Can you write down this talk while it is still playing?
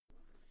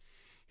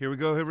Here we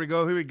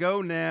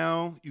go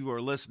now. You are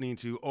listening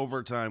to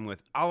Overtime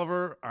with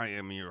Oliver. I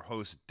am your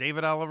host,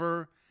 David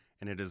Oliver,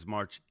 and it is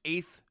March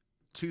 8th,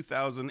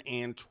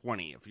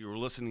 2020. If you were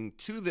listening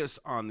to this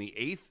on the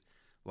 8th,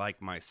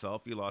 like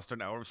myself, you lost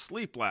an hour of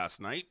sleep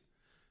last night.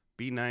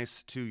 Be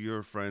nice to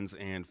your friends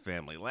and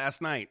family.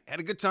 Last night,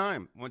 had a good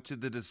time. Went to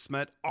the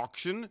DeSmet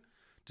auction.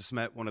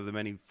 DeSmet, one of the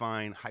many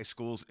fine high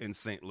schools in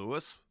St.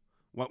 Louis.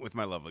 Went with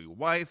my lovely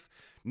wife.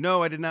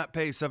 No, I did not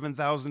pay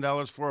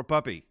 $7,000 for a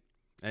puppy.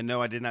 And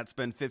no, I did not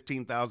spend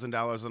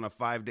 $15,000 on a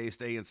 5-day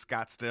stay in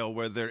Scottsdale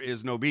where there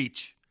is no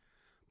beach.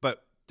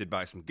 But did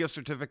buy some gift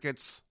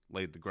certificates,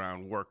 laid the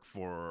groundwork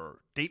for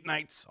date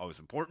nights, always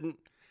important,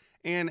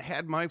 and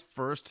had my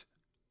first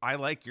I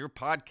Like Your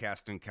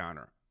Podcast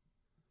encounter.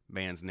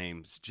 Man's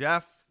name's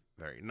Jeff,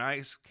 very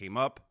nice, came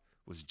up,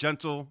 was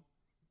gentle,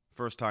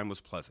 first time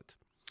was pleasant.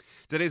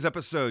 Today's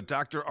episode,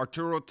 Dr.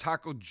 Arturo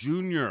Taca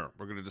Jr.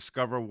 We're going to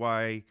discover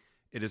why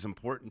it is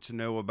important to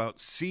know about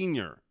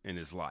senior in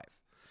his life.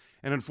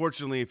 And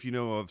unfortunately, if you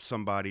know of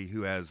somebody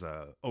who has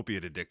an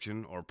opiate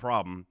addiction or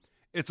problem,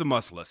 it's a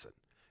must listen.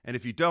 And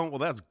if you don't, well,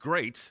 that's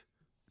great.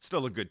 It's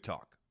still a good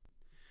talk.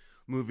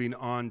 Moving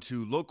on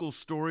to local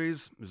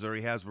stories,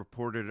 Missouri has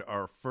reported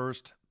our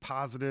first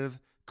positive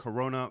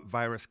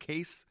coronavirus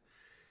case.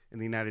 In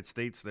the United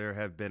States, there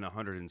have been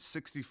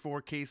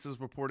 164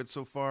 cases reported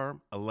so far,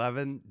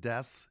 11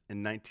 deaths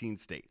in 19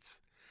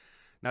 states.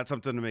 Not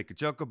something to make a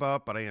joke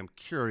about, but I am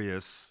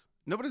curious.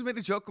 Nobody's made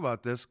a joke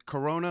about this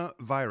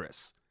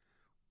coronavirus.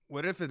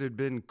 What if it had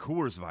been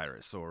Coors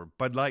virus or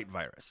Bud Light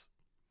virus?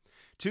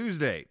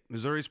 Tuesday,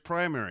 Missouri's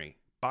primary,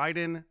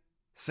 Biden,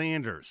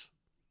 Sanders.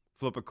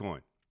 Flip a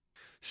coin.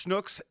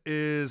 Schnucks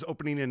is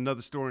opening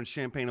another store in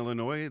Champaign,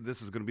 Illinois.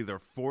 This is going to be their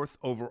fourth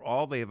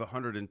overall. They have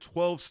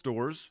 112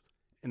 stores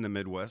in the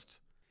Midwest.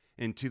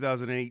 In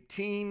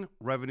 2018,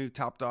 revenue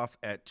topped off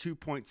at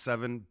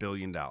 $2.7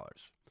 billion.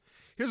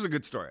 Here's a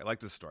good story. I like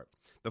this story.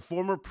 The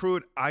former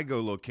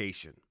Pruitt-Igoe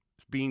location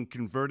is being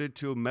converted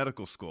to a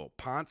medical school.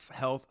 Ponce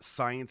Health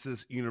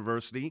Sciences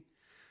University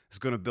is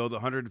going to build a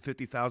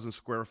 150,000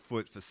 square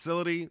foot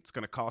facility. It's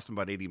going to cost them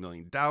about $80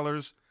 million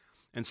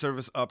and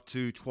service up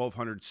to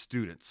 1,200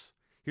 students.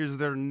 Here's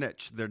their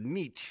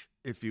niche,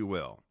 if you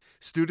will.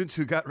 Students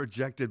who got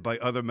rejected by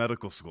other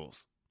medical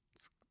schools.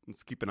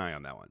 Let's keep an eye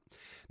on that one.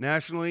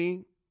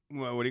 Nationally,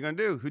 well, what are you going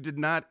to do? Who did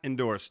not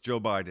endorse Joe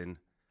Biden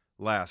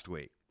last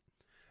week?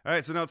 All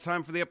right, so now it's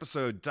time for the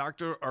episode.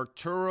 Dr.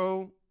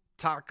 Arturo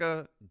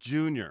Taca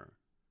Jr.,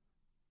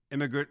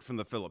 immigrant from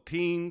the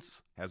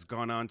Philippines, has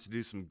gone on to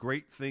do some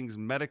great things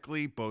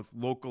medically, both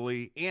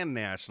locally and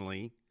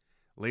nationally.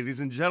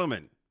 Ladies and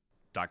gentlemen,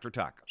 Dr.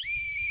 Taca.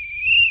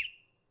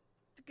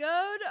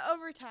 Go to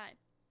Overtime.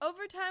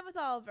 Overtime with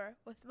Oliver,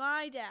 with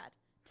my dad.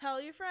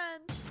 Tell your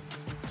friends.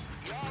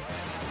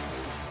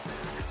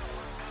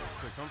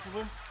 Feel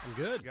comfortable? I'm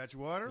good. You got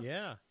your water?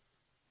 Yeah.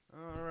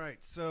 All right,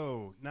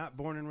 so not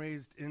born and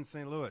raised in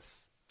St.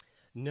 Louis.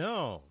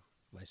 No.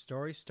 My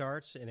story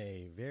starts in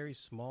a very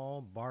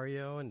small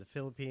barrio in the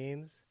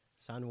Philippines,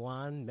 San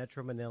Juan,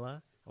 Metro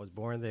Manila. I was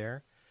born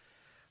there.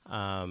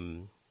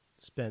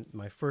 Spent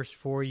my first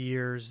 4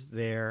 years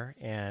there,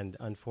 and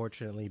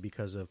unfortunately,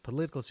 because of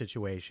political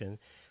situation,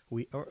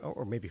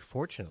 or maybe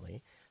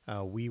fortunately,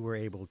 we were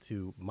able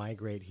to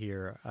migrate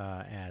here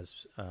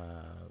as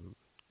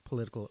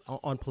political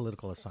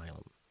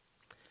asylum.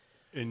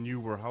 And you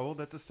were how old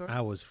at this time?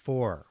 I was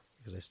 4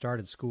 because I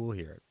started school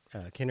here,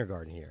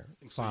 kindergarten here.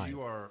 And so 5.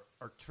 you are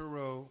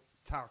Arturo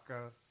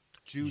Taca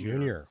Jr.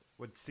 Junior.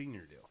 What'd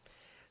senior do?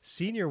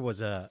 Senior was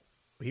a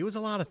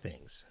lot of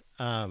things.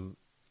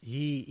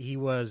 He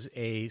was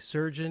a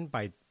surgeon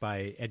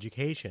by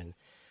education,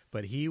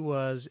 but he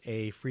was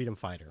a freedom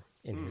fighter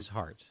in his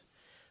heart.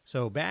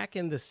 So back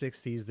in the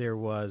 60s, there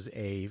was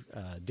a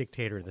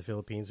dictator in the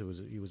Philippines.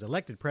 He was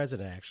elected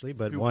president, actually,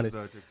 but Who wanted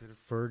was the dictator?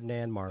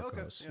 Ferdinand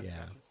Marcos. Okay, yeah,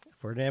 gotcha.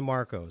 Ferdinand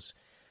Marcos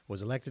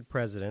was elected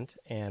president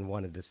and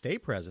wanted to stay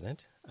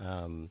president.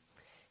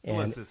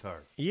 Bless his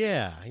heart.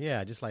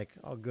 Yeah, just like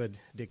all good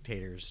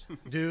dictators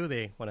do.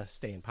 They want to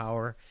stay in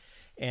power.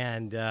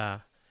 And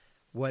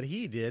what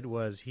he did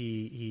was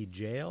he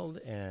jailed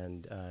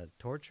and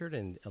tortured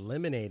and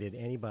eliminated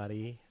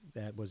anybody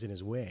that was in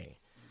his way.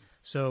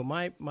 So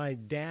my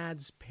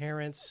dad's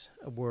parents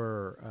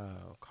were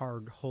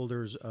card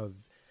holders of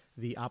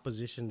the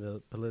opposition,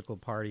 the political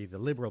party, the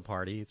Liberal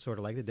Party. It's sort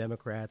of like the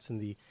Democrats and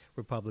the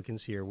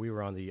Republicans here. We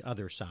were on the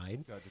other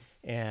side. Gotcha.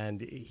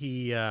 And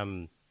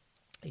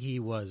he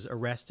was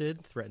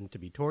arrested, threatened to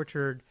be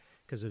tortured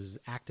because of his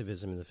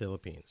activism in the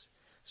Philippines.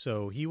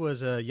 So he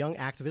was a young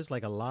activist,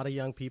 like a lot of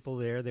young people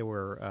there. They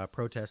were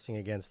protesting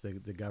against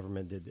the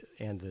government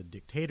and the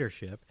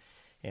dictatorship,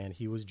 and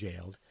he was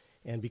jailed.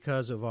 And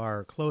because of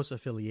our close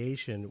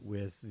affiliation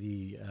with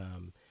the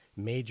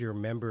major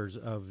members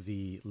of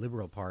the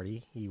Liberal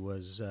Party, he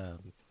was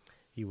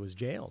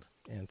jailed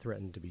and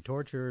threatened to be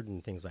tortured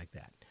and things like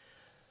that.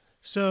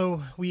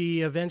 So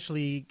we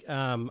eventually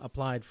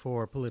applied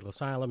for political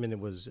asylum, and it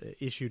was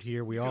issued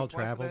here. We all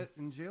traveled. Did you apply for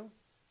that in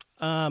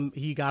jail?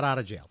 He got out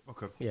of jail.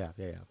 Okay. Yeah.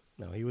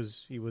 No, he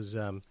was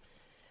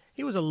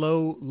He was a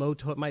low.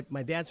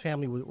 My dad's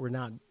family were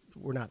not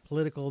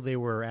political. They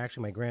were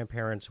actually, my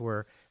grandparents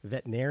were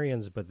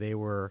veterinarians, but they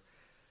were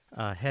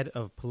head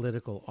of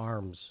political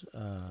arms.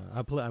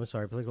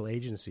 Political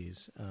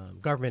agencies,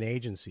 government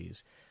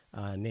agencies,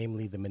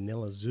 namely the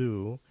Manila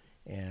Zoo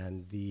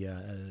and the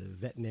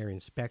Veterinary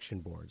Inspection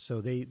Board.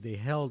 So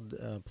they held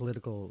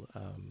political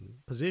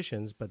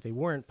positions, but they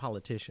weren't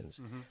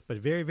politicians. But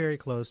very, very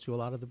close to a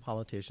lot of the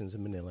politicians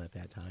in Manila at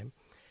that time.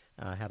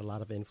 Had a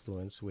lot of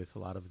influence with a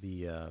lot of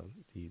the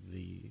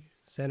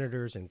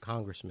senators and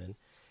congressmen.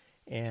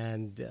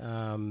 And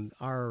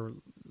our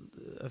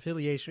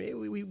affiliation,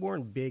 we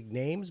weren't big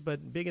names,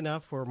 but big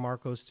enough for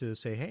Marcos to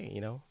say,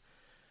 hey,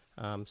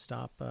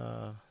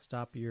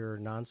 stop your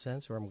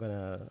nonsense, or I'm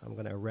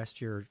gonna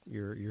arrest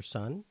your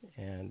son.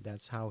 And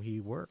that's how he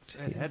worked.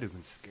 That had to have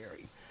been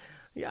scary.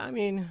 Yeah, I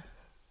mean,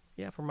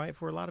 yeah,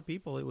 for a lot of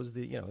people, it was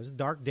it was the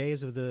dark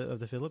days of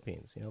the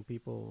Philippines.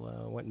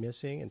 People went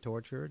missing and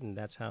tortured, and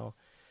that's how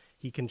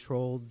he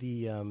controlled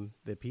the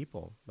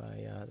people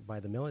by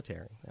the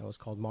military. That was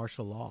called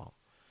martial law,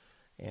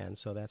 and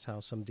so that's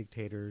how some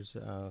dictators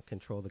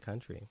control the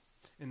country.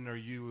 And do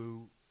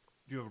you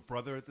have a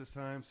brother at this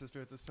time,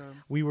 sister at this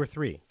time? We were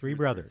three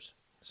brothers.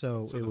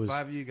 So it the was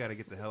 5 of you got to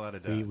get the hell out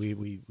of Dodge.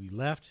 we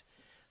left.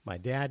 My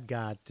dad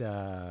got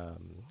a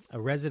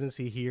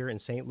residency here in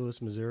St.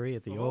 Louis, Missouri,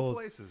 at the Of old all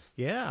places.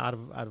 Yeah, out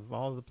of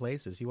all the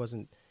places, he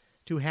wasn't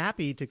too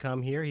happy to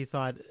come here. He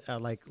thought,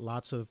 like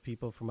lots of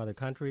people from other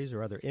countries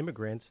or other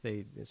immigrants,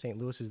 St.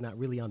 Louis is not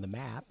really on the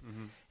map,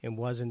 and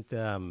wasn't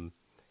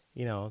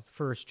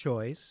first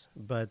choice.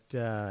 But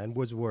and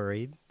was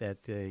worried that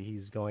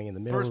he's going in the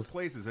middle. First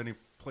place is any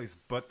place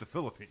but the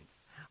Philippines.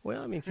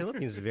 Well, I mean,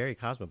 Philippines is very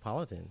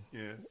cosmopolitan.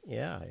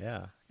 Yeah.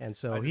 Yeah. And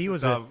so I he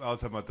was. I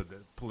was talking about the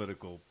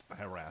political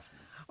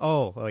harassment.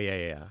 Oh,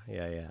 yeah.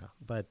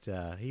 But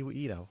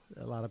he,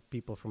 a lot of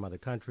people from other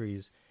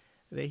countries,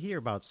 they hear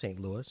about St.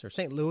 Louis or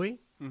St. Louis,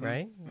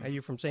 right? Are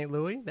you from St.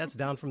 Louis? That's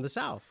down from the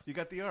south. You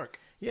got the Ark.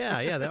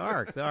 Yeah, the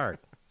Ark.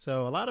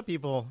 So a lot of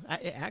people,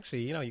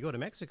 actually, you go to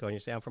Mexico and you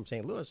say, I'm from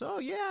St. Louis. Oh,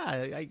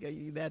 yeah,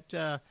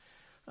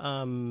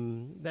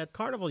 that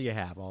carnival you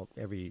have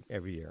every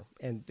year,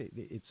 and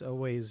it's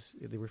always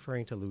they're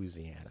referring to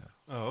Louisiana.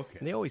 Oh, okay.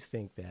 And they always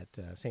think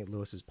that St.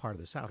 Louis is part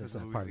of the South. It's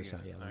not part of the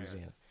South. Yeah, Oh,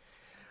 Louisiana,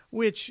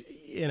 which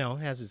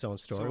has its own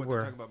story. So what, We're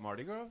they're talking about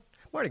Mardi Gras?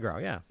 Mardi Gras,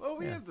 yeah. Oh,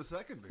 we yeah. have the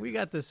second biggest. We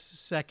got the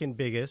second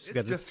biggest.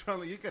 It's just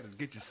trying to, you got to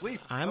get your sleep.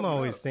 It's I'm coming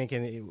always up.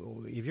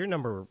 thinking, if you're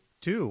number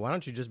 2, why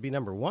don't you just be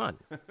number 1?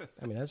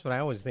 I mean, that's what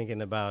I was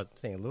thinking about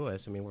St.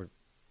 Louis. I mean, we're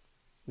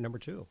number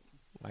 2.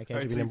 Why All can't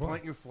right, you so be you number 1?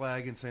 plant your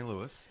flag in St.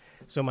 Louis.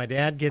 So my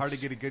dad gets Hard to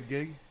get a good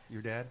gig.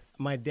 Your dad?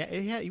 My dad,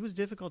 he was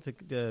difficult to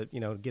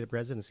get a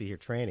residency here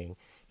training.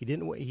 He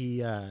didn't.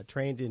 He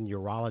trained in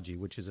urology,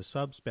 which is a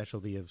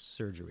subspecialty of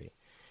surgery,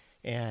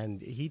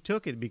 and he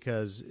took it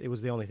because it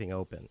was the only thing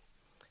open.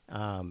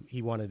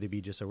 He wanted to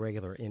be just a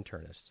regular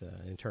internist,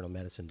 internal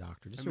medicine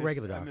doctor, just a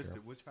regular doctor. I missed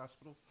it. Which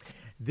hospital?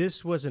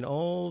 This was an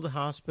old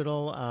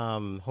hospital,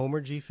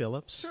 Homer G.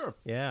 Phillips. Sure.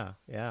 Yeah.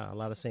 A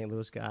lot of St.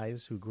 Louis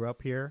guys who grew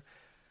up here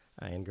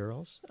and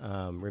girls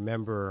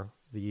remember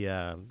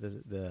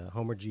the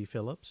Homer G.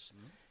 Phillips,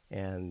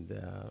 and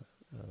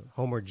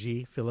Homer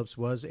G. Phillips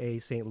was a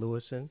St.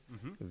 Louisan,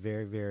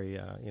 very, very,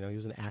 he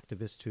was an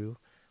activist too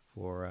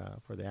for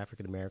the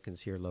African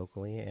Americans here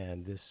locally,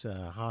 and this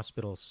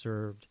hospital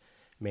served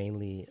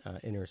mainly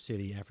inner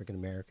city African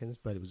Americans,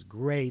 but it was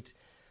great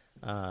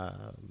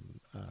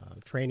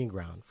training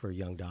ground for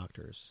young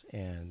doctors,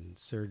 and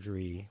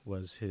surgery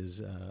was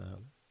his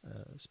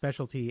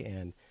specialty,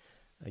 and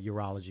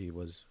urology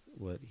was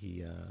what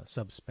he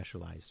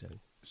subspecialized in.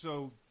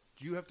 So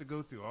do you have to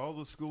go through all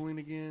the schooling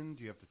again?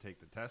 Do you have to take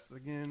the tests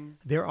again?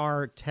 There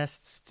are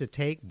tests to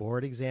take,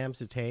 board exams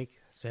to take,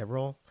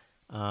 several.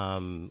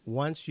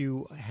 Once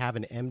you have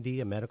an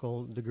MD, a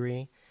medical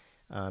degree,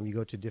 you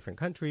go to different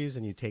countries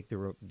and you take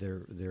their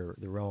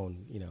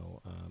own,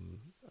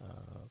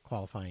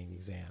 qualifying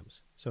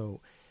exams.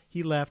 So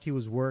he left. He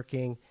was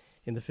working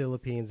in the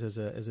Philippines as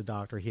a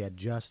doctor. He had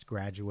just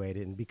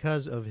graduated, and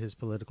because of his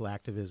political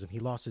activism, he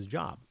lost his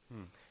job.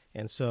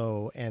 And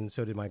so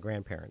did my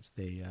grandparents.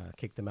 They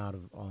kicked them out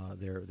of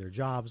their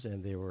jobs,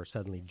 and they were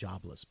suddenly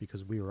jobless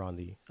because we were on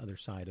the other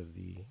side of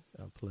the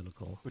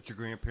political. But your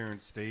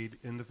grandparents stayed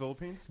in the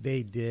Philippines?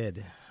 They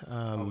did.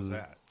 How was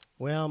that?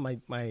 Well,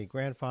 my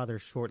grandfather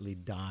shortly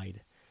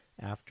died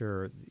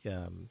after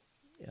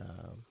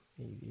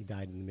he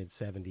died in the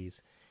mid-'70s,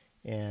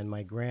 and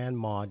my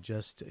grandma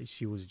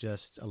she was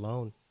just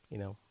alone.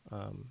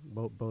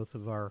 Both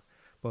of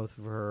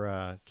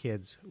her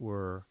kids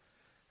were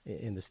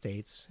in the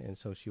States, and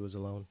so she was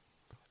alone,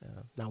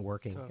 not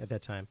working at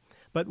that time.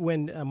 But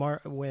when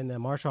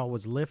martial law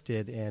was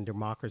lifted and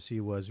democracy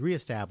was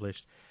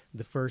reestablished,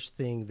 the first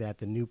thing that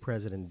the new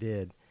president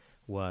did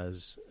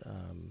was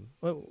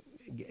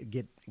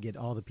get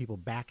all the people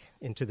back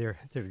into their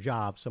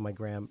jobs. So my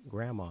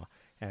grandma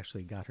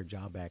actually got her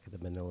job back at the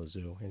Manila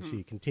Zoo, and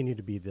she continued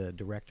to be the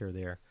director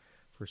there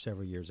for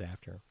several years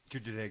after.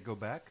 Did your dad go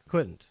back?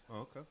 Couldn't.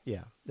 Oh, okay.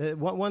 Yeah.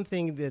 One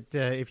thing that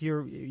if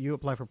you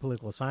apply for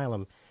political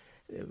asylum,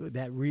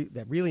 that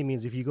really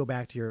means if you go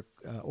back to your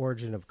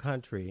origin of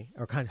country,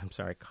 or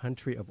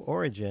country of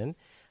origin,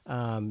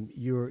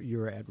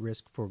 you're at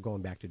risk for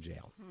going back to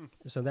jail.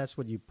 So that's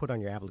what you put on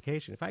your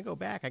application. If I go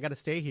back, I got to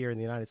stay here in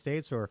the United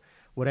States or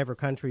whatever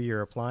country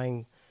you're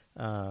applying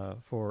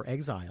for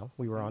exile.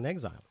 We were on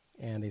exile,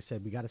 and they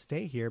said we got to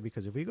stay here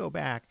because if we go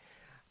back,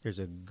 there's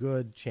a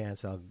good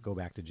chance I'll go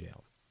back to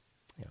jail.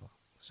 You know,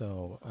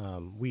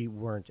 so we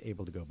weren't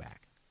able to go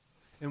back.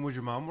 And was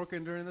your mom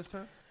working during this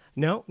time?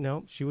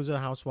 No, she was a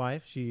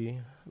housewife. She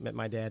met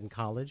my dad in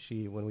college.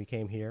 When we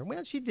came here,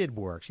 well, she did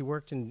work. She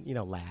worked in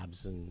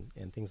labs and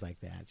things like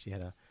that. She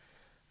had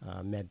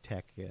a med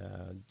tech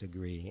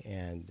degree,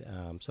 and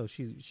so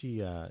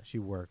she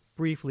worked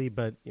briefly.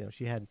 But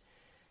she had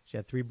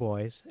 3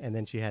 boys, and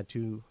then she had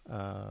 2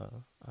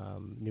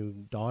 new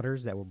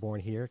daughters that were born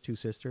here, 2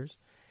 sisters,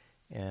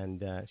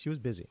 and she was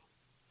busy.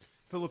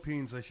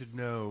 Philippines, I should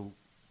know.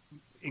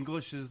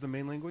 English is the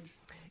main language?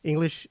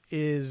 English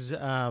is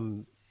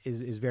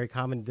very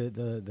common.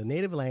 The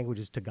native language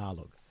is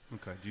Tagalog.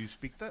 Okay. Do you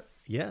speak that?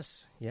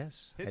 Yes,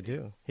 I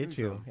do. Hit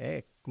Do you. some.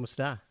 Hey,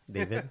 kumusta,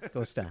 David?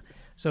 Kumusta.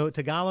 So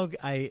Tagalog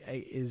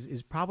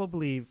is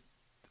probably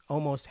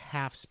almost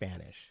half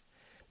Spanish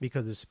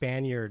because the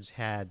Spaniards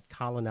had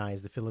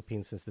colonized the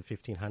Philippines since the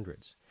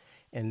 1500s.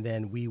 And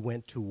then we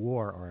went to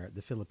war, or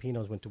the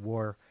Filipinos went to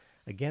war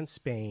against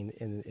Spain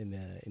in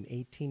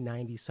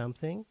 1890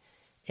 something.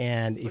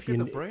 And Look at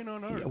the brain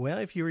on Earth. Well,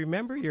 if you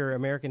remember your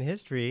American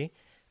history,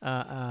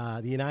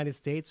 the United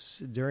States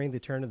during the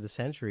turn of the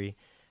century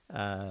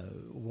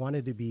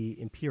wanted to be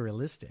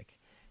imperialistic,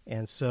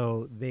 and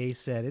so they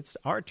said it's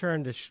our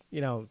turn to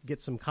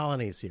get some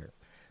colonies here.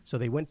 So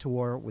they went to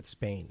war with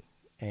Spain,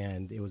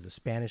 and it was the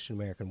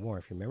Spanish-American War,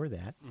 if you remember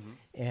that. Mm-hmm.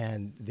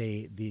 And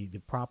the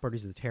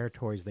properties, the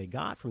territories they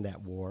got from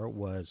that war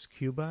was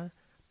Cuba,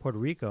 Puerto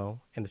Rico,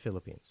 and the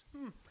Philippines.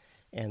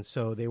 And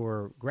so they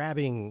were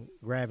grabbing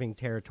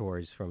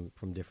territories from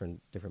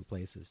different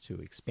places to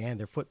expand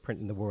their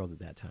footprint in the world at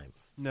that time.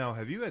 Now,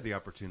 have you had the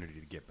opportunity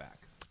to get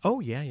back?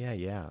 Oh,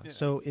 yeah.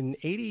 So in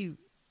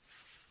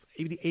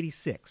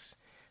 86,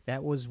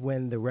 that was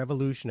when the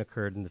revolution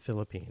occurred in the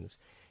Philippines.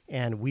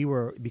 And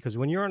because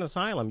when you're on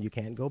asylum, you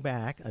can't go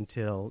back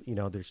until,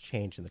 there's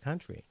change in the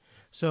country.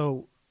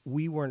 So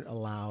we weren't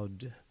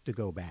allowed to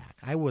go back.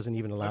 I wasn't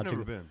even allowed to. I've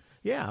never been.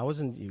 Yeah, I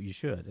wasn't. You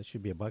should. It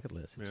should be a bucket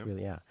list. It's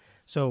really.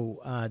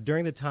 So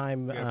during the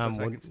time, You got a place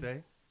I can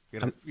stay? You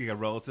got a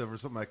relative or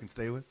something I can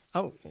stay with?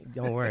 Oh,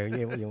 don't worry.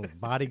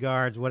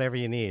 Bodyguards, whatever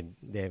you need,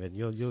 David.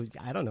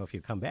 I don't know if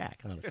you'll come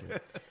back, honestly.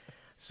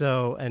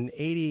 So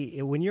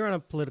when you're on a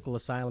political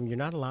asylum, you're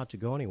not allowed to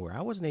go anywhere.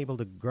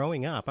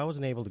 Growing up, I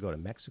wasn't able to go to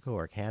Mexico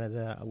or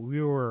Canada.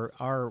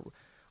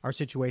 Our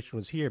situation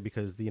was here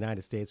because the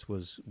United States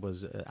was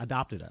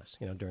adopted us,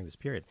 during this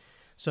period.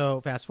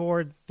 So fast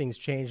forward, things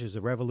changed. There's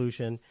a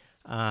revolution.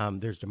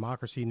 There's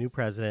democracy, new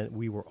president.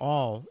 We were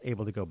all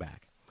able to go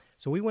back.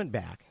 So we went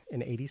back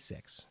in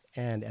 86.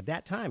 And at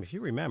that time, if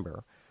you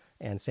remember,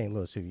 and St.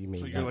 Louis, who you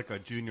mean. So you're like a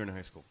junior in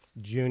high school?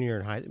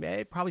 Junior in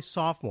high, probably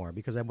sophomore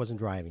because I wasn't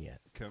driving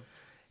yet. Okay.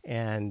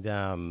 And,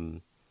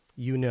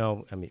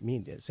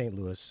 St.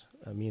 Louis,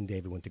 me and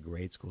David went to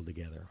grade school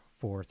together.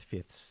 4th,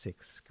 5th,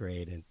 6th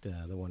grade at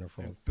the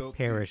wonderful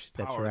parish.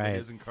 That's right. That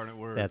is Incarnate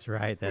Word. That's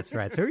right.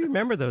 So you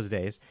remember those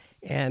days.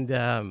 And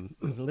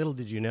little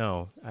did you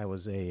know, I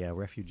was a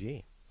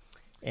refugee.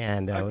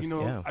 And I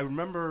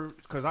remember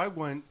because I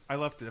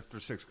left after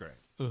 6th grade.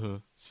 Mm-hmm.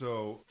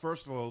 So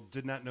first of all,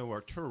 did not know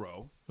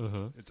Arturo.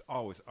 Mm-hmm. It's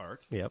always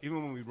Art. Yep.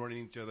 Even when we'd run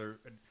into each other,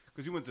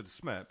 because you went to the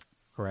SMEP.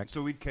 Correct.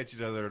 So we'd catch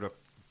each other at a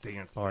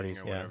dance Parties,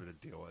 thing or whatever the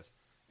deal was.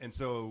 And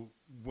so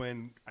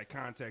when I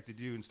contacted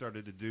you and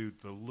started to do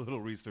the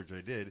little research I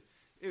did,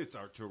 it's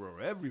Arturo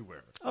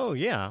everywhere. Oh,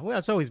 yeah. Well,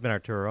 it's always been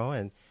Arturo.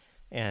 And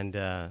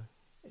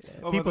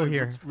people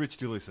here. Rich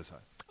Dooley says hi.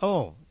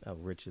 Oh,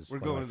 Rich is We're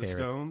one of going my to the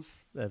favorites. Stones.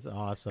 That's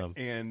awesome.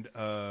 And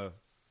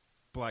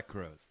Black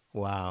Crowes.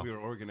 Wow. We were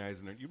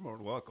organizing it. You're more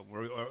than welcome.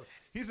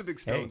 He's a big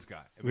Stones guy.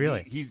 I mean,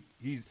 really? He's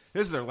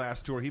this is their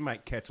last tour. He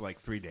might catch like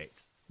 3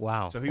 dates.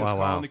 Wow. So he was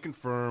calling to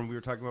confirm. We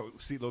were talking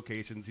about seat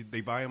locations.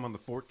 They buy them on the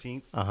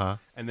 14th. Uh-huh.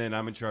 And then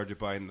I'm in charge of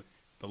buying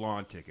the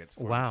lawn tickets.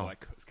 For wow.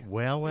 Black Crowes.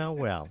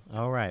 Well.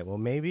 All right. Well,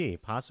 maybe,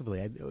 possibly.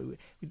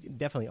 We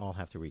definitely all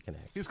have to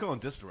reconnect. He was calling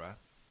Distarath.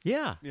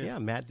 Yeah.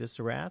 Matt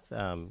Distarath,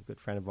 good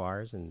friend of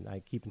ours, and I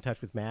keep in touch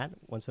with Matt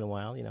once in a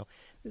while.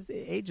 It's the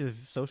age of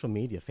social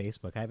media,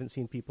 Facebook. I haven't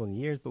seen people in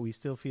years, but we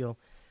still feel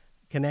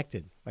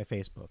connected by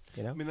Facebook.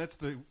 I mean,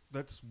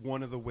 that's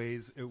one of the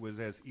ways it was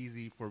as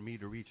easy for me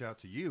to reach out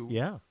to you.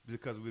 Yeah.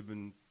 Because we've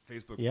been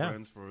Facebook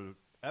friends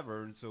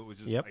forever, and so it was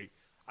just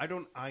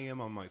I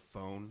am on my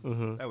phone.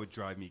 Mm-hmm. That would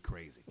drive me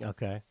crazy.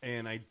 Okay.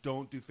 And I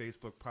don't do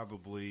Facebook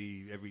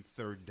probably every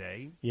 3rd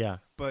day. Yeah.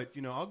 But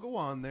I'll go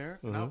on there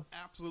and Mm-hmm. I'll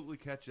absolutely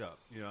catch up.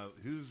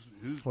 Who's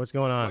what's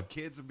going on? What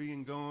kids are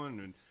being going,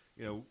 and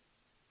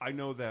I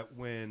know that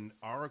when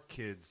our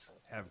kids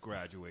have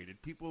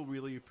graduated, people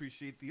really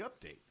appreciate the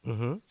update.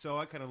 Mm-hmm. So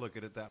I kind of look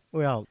at it that.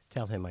 Well,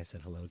 tell him I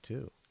said hello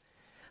too.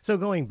 So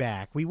going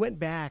back, we went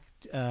back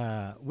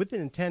with the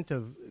intent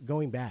of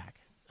going back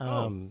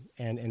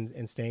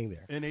and staying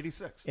there. In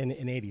 86.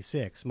 In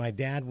 86. My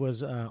dad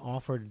was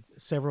offered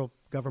several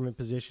government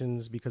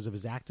positions because of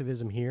his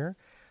activism here,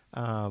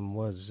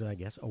 was, I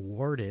guess,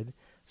 awarded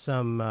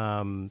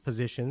some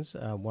positions.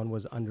 One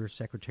was Under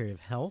Secretary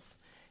of Health,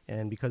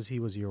 and because he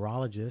was a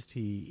urologist,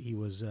 he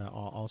was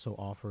also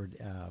offered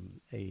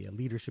a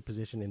leadership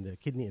position in the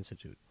Kidney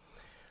Institute.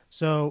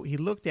 So he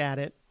looked at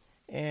it,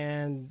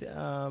 and,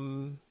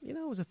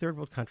 it was a third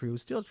world country. It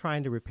was still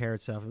trying to repair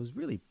itself. It was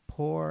really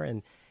poor,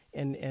 and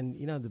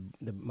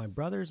my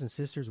brothers and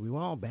sisters, we were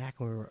all back,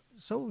 and we were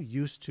so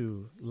used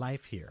to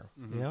life here,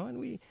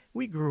 and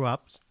we grew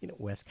up,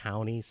 West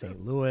County,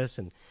 St. Louis,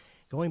 and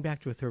going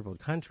back to a third world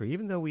country,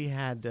 even though we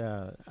had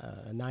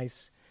a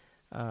nice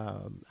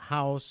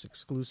house,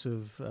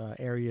 exclusive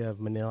area of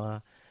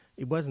Manila,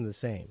 it wasn't the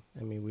same.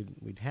 I mean,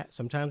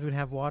 sometimes we'd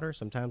have water,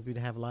 sometimes we'd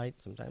have light,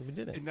 sometimes we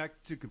didn't. And not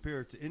to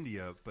compare it to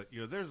India, but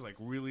there's like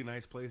really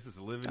nice places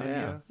to live in Oh,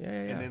 India. yeah.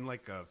 And then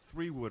like a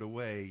 3 wood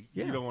away,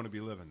 Yeah. you don't want to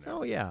be living there.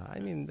 Oh yeah, I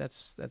mean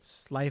that's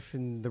life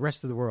in the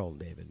rest of the world,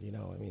 David.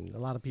 I mean a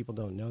lot of people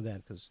don't know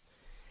that because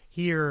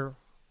here,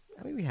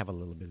 I mean we have a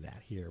little bit of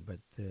that here, but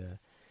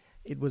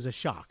it was a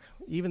shock.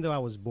 Even though I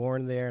was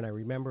born there, and I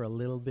remember a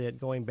little bit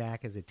going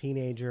back as a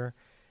teenager,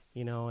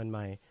 and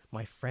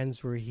my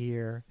friends were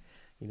here.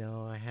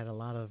 I had a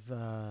lot of,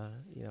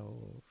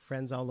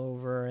 friends all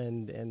over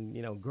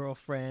and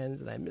girlfriends,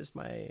 and I missed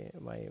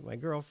my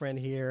girlfriend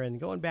here, and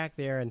going back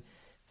there and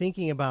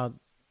thinking about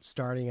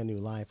starting a new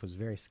life was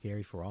very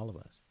scary for all of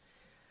us.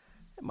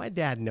 My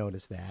dad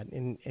noticed that,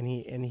 and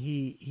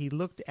he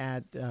looked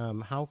at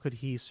how could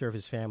he serve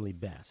his family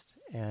best,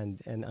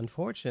 and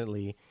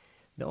unfortunately,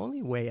 the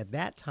only way at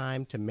that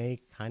time to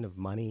make kind of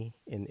money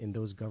in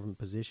those government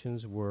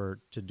positions were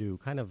to do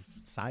kind of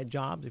side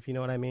jobs, if you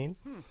know what I mean.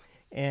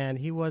 And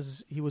he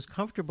was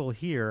comfortable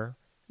here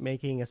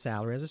making a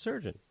salary as a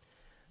surgeon.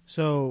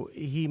 So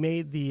he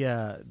made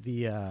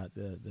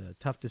the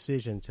tough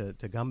decision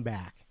to come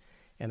back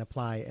and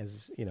apply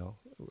as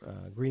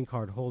green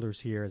card holders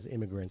here as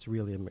immigrants,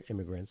 real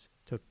immigrants.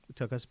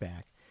 Took us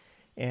back,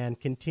 and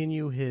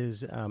continue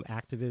his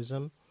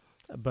activism,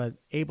 but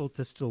able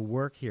to still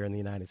work here in the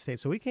United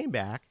States. So we came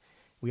back.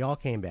 We all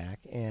came back,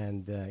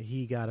 and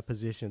he got a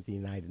position at the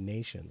United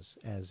Nations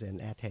as an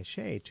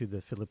attaché to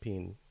the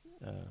Philippine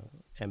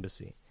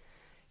embassy,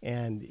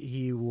 and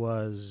he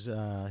was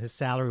his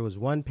salary was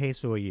 1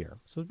 peso a year,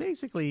 so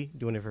basically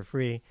doing it for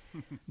free.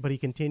 But he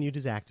continued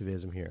his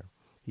activism here.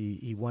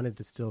 He wanted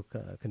to still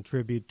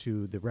contribute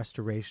to the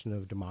restoration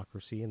of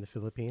democracy in the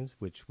Philippines,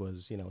 which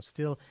was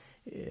still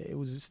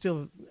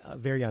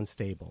very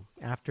unstable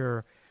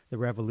after the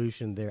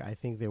revolution. I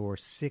think there were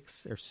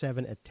 6 or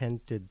 7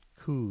 attempted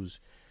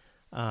coups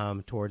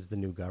towards the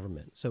new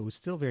government, so it was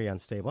still very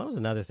unstable. That was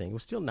another thing. It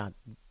was still not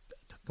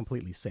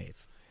completely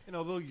safe. And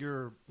although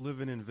you're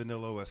living in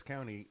Vanilla, West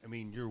County, I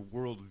mean, your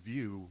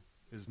worldview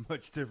is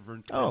much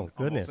different than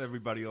almost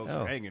everybody else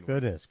you're hanging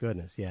with.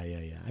 Goodness. Yeah.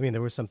 I mean,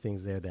 there were some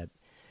things there that...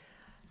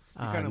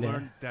 You kind of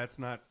learned that's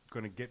not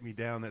going to get me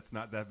down. That's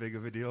not that big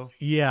of a deal.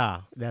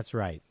 Yeah, that's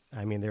right.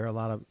 I mean, there are a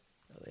lot of...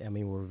 I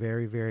mean, we're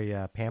very, very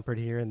pampered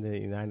here in the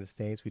United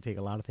States. We take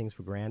a lot of things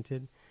for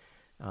granted.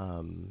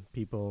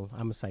 People...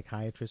 I'm a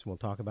psychiatrist, and we'll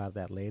talk about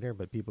that later,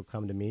 but people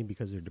come to me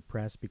because they're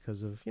depressed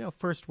because of,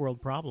 first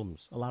world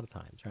problems a lot of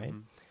times, right? Mm-hmm.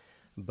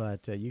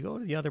 But you go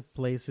to the other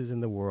places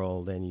in the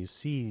world and you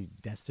see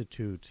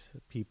destitute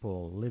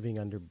people living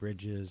under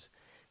bridges,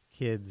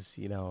 kids,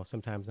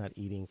 sometimes not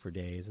eating for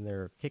days, and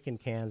they're kicking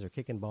cans or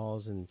kicking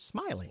balls and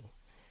smiling.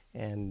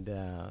 And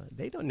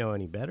they don't know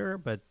any better,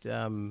 but,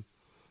 there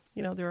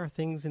are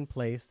things in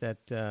place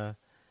that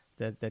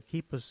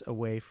keep us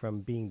away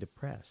from being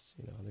depressed.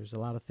 There's a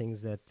lot of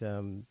things that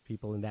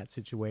people in that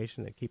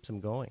situation that keeps them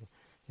going.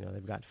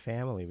 They've got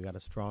family. We've got a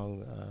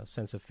strong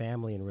sense of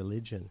family and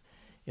religion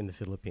in the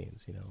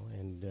Philippines,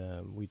 and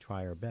we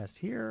try our best.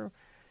 Here,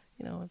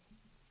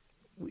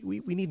 we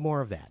need more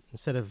of that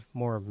instead of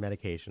more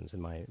medications, in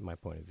my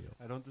point of view.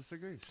 I don't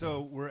disagree.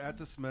 So we're at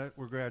the SMET.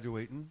 We're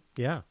graduating.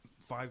 Yeah.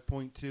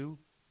 5.2.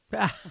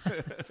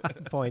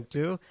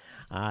 5.2?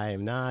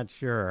 I'm not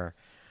sure.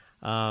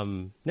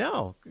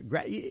 No.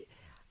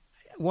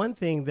 One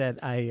thing that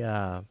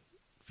I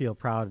feel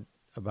proud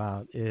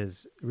about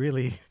is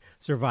really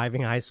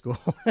surviving high school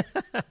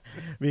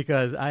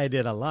because I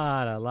did a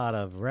lot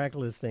of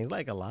reckless things,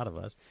 like a lot of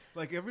us.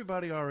 Like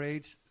everybody our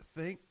age,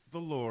 thank the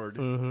Lord,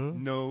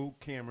 no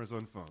cameras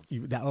on phones.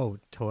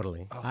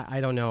 Totally. Oh.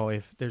 I don't know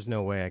if there's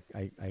no way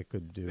I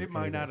could do it. They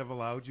might not have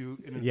allowed you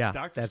in a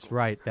doctor's that's school.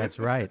 Right. That's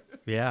right.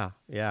 Yeah.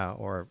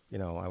 Or,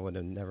 I would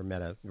have never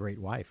met a great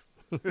wife.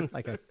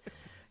 Like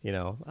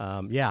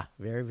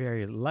very,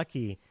 very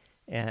lucky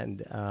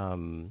and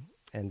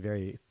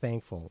very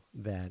thankful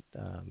that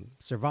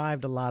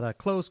survived a lot of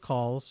close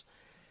calls.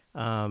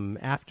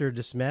 After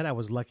DeSmet, I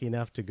was lucky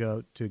enough to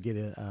go to get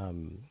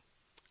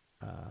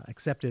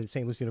accepted at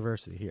St. Louis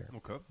University here.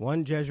 Okay.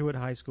 One Jesuit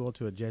high school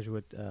to a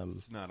Jesuit.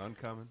 It's not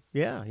uncommon.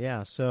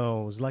 Yeah.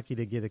 So I was lucky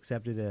to get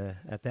accepted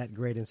at that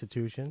great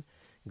institution.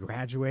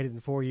 Graduated in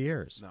 4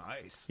 years.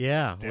 Nice.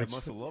 Yeah. Dad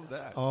must have loved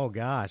that. Oh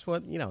gosh.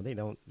 Well, they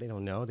don't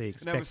know. They And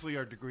expect obviously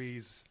our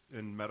degrees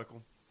in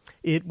medical.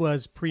 it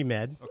was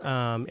pre-med Okay.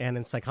 and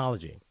in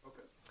psychology.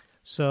 Okay.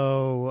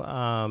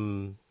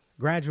 So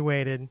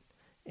graduated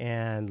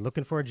and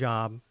looking for a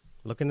job,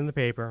 looking in the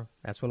paper.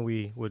 That's when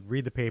we would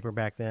read the paper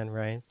back then,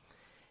 right?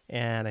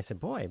 And I said,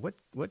 boy,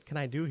 what can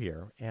I do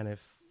here? And I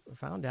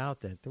found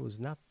out that there was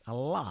not a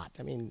lot.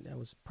 I mean, I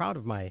was proud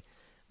of my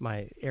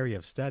area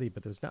of study,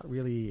 but there was not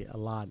really a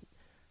lot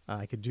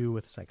I could do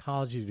with a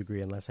psychology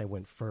degree unless I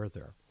went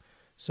further.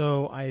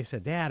 So I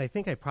said, Dad, I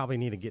think I probably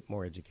need to get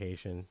more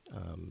education.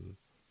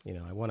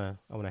 I want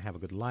to have a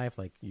good life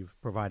like you've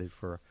provided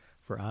for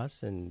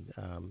us, and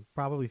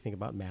probably think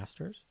about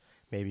masters,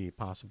 maybe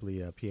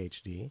possibly a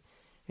PhD.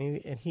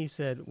 And he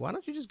said, why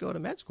don't you just go to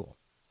med school?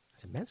 I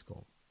said, med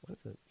school? What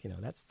is it?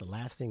 That's the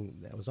last thing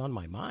that was on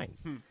my mind.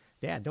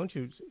 Dad, don't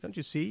you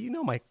see?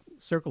 My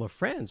circle of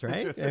friends,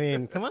 right? I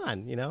mean, come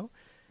on,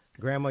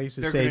 Grandma used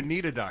to They're say, going to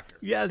need a doctor.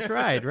 yeah, that's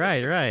right.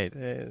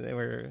 They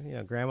were,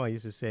 Grandma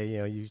used to say,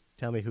 you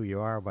tell me who you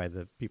are by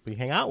the people you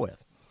hang out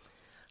with.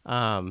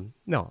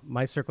 No,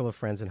 my circle of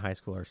friends in high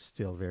school are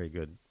still very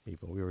good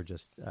people. We were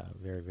just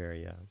very,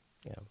 very,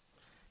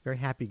 very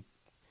happy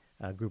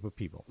group of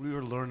people. We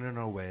were learning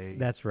our way.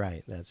 That's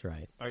right.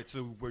 All right,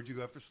 so where'd you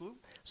go after SLU?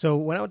 So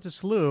when I went to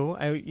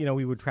SLU,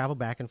 we would travel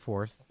back and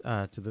forth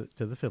to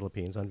the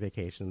Philippines on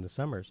vacation in the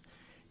summers,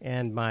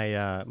 and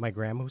my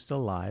grandma, who's still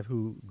alive,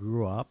 who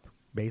grew up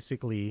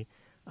basically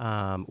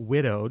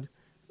widowed,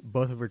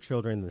 both of her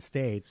children in the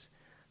States,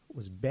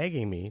 was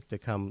begging me to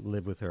come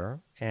live with her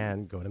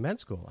and go to med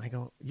school. I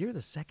go, you're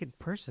the second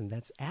person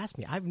that's asked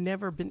me. I've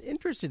never been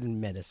interested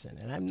in medicine,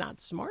 and I'm not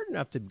smart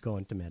enough to go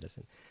into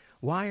medicine.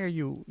 Why are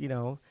you,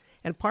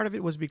 And part of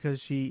it was because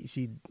she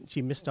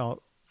missed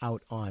out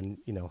on,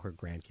 her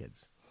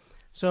grandkids.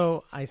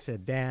 So I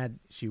said, Dad,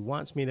 she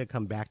wants me to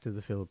come back to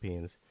the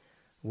Philippines.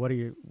 What are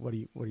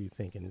you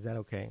thinking? Is that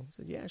okay? I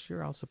said, yeah,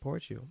 sure, I'll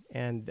support you.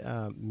 And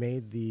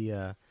made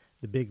the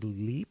big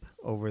leap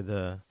over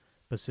the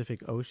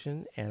Pacific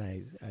Ocean,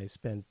 and I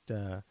spent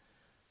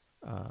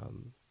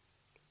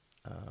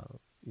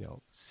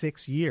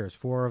 6 years,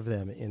 4 of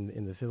them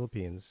in the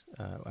Philippines,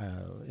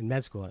 in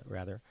med school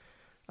rather,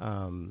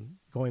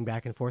 going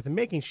back and forth and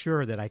making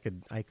sure that I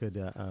could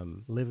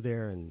live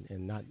there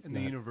and not. And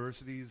the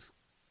university's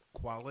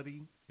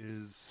quality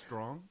is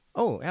strong?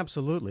 Oh,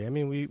 absolutely. I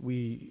mean,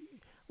 we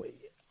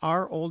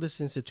our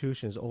oldest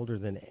institution is older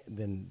than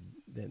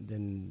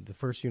the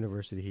first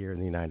university here in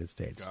the United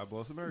States. God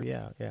bless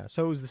America. Yeah.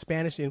 So it was the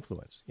Spanish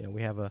influence.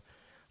 We have the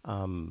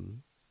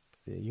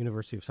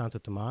University of Santo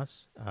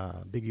Tomas,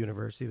 big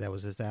university that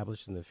was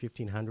established in the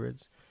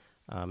 1500s,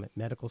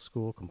 medical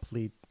school,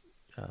 complete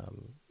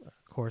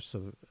course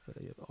of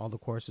all the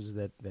courses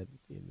that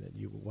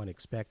you want to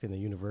expect in a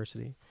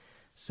university.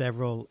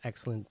 Several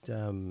excellent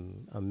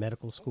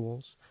medical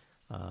schools,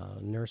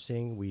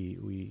 nursing. We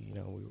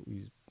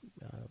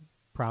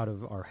proud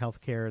of our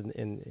healthcare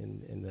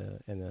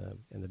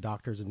in the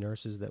doctors and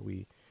nurses that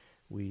we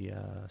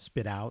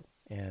spit out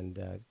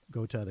and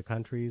go to other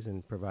countries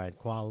and provide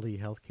quality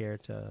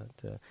healthcare to.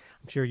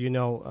 I'm sure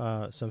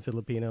some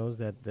Filipinos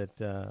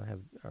that are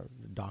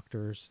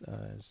doctors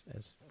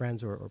as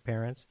friends or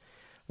parents.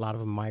 A lot of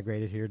them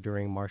migrated here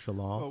during martial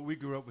law. Well, we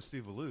grew up with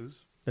Steve Alous.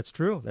 That's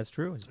true.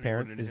 His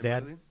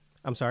dad. Lately?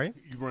 I'm sorry?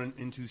 You run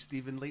into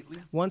Stephen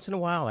lately? Once in a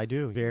while, I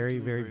do. Very,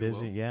 doing very very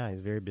busy. well. Yeah,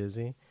 he's very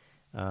busy.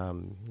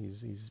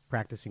 He's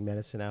practicing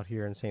medicine out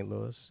here in St.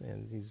 Louis,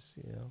 and he's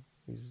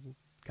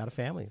got a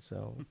family.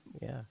 So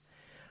yeah,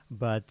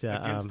 but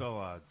Against all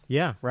odds.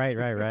 yeah, right.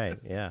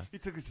 Yeah, He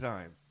took his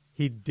time.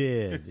 he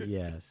did.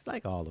 Yes,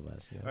 like all of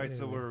us. All right,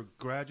 so we're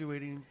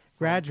graduating. from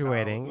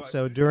Graduating, college.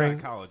 so It's during-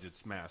 not college,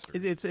 it's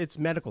master's. It's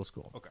medical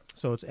school. Okay.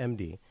 So it's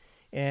MD,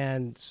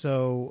 and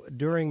so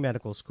during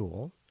medical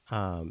school,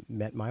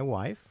 met my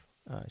wife.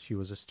 She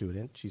was a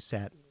student. She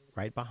sat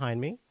right behind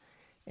me,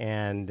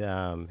 and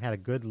had a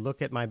good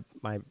look at my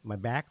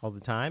back all the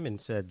time, and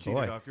said, Cheated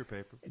 "Boy, off your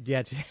paper.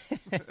 yeah,"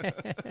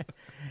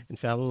 and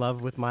fell in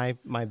love with my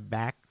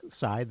back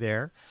side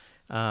there,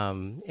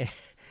 and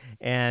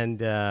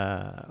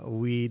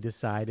we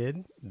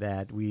decided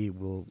that we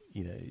will.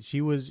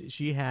 She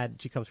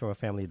comes from a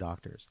family of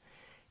doctors,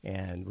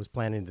 and was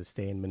planning to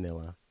stay in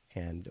Manila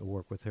and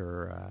work with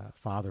her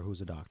father,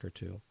 who's a doctor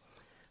too.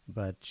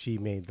 But she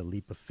made the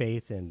leap of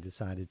faith and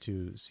decided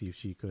to see if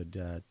she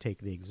could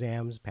take the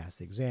exams, pass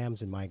the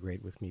exams, and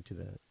migrate with me to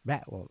the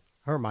back. Well,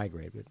 her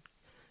migrate would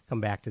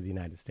come back to the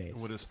United States.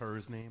 And what is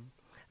hers name?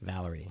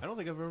 Valerie. I don't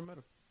think I've ever met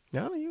her.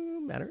 No,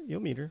 you met her.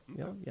 You'll meet her.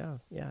 Okay.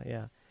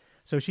 Yeah.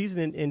 So she's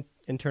in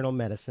internal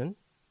medicine,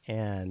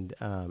 and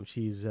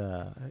she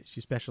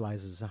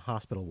specializes in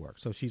hospital work.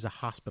 So she's a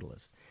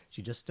hospitalist.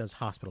 She just does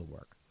hospital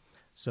work.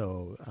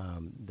 So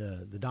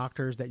the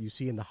doctors that you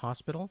see in the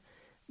hospital,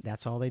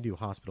 that's all they do,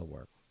 hospital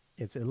work.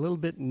 It's a little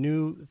bit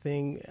new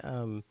thing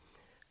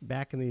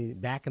back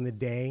in the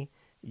day,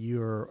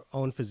 your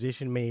own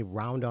physician may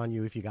round on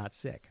you if you got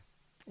sick.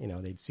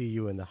 They'd see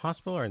you in the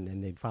hospital, and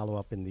then they'd follow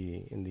up in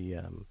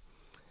the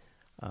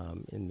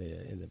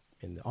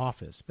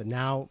office. But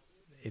now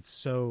it's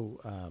so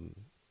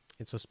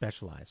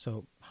specialized.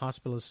 So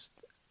hospitalists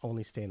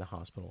only stay in the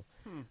hospital.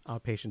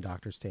 Outpatient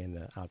doctors stay in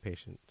the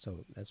outpatient.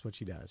 So that's what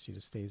she does. She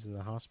just stays in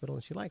the hospital,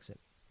 and she likes it.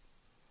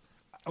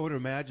 I would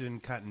imagine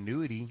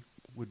continuity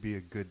would be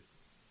a good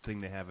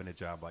thing to have in a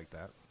job like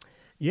that.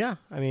 Yeah,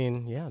 I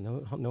mean,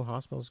 no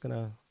hospital's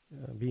gonna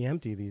be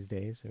empty these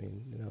days. I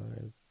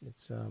mean,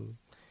 it's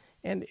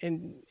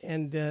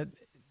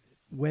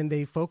when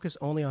they focus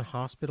only on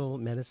hospital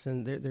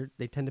medicine,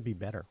 they tend to be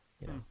better.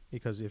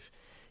 Because if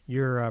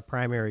your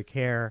primary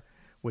care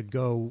would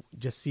go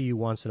just see you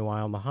once in a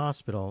while in the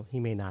hospital, he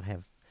may not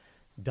have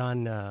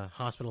done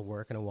hospital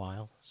work in a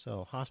while.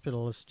 So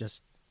hospitalists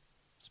just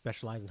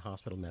specialize in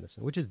hospital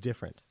medicine, which is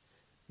different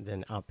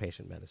than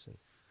outpatient medicine.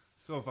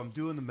 So if I'm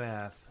doing the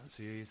math,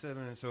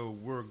 so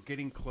we're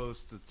getting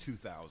close to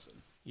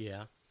 2000.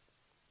 Yeah.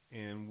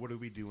 And what are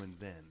we doing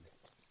then?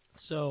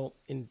 So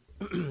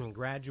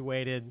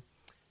graduated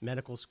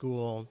medical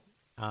school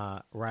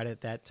right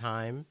at that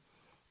time,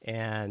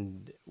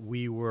 and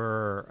we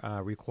were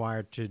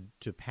required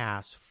to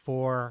pass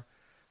 4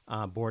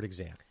 board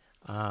exams.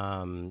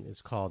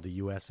 It's called the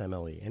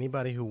USMLE.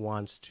 Anybody who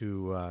wants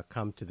to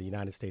come to the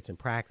United States and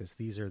practice,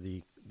 these are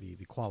the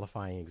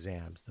qualifying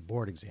exams, the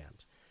board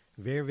exams.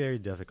 Very, very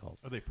difficult.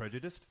 Are they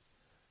prejudiced?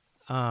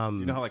 You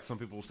know how like some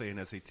people say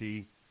an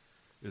SAT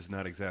is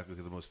not exactly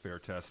the most fair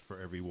test for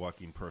every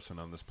walking person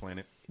on this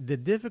planet? The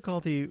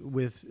difficulty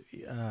with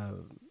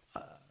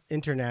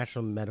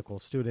international medical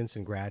students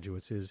and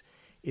graduates is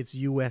it's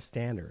U.S.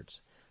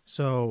 standards.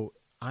 So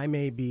I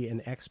may be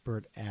an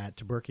expert at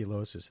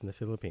tuberculosis in the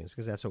Philippines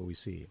because that's what we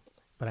see,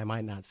 but I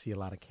might not see a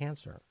lot of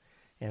cancer,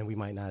 and we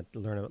might not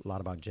learn a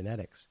lot about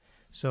genetics.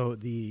 So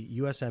the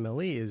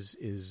USMLE is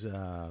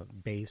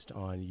based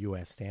on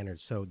U.S.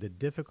 standards. So the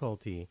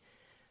difficulty,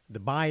 the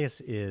bias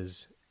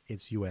is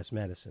it's U.S.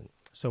 medicine.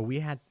 So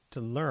we had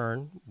to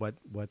learn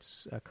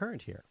what's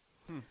current here.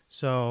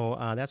 So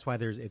that's why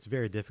it's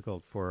very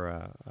difficult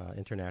for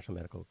international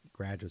medical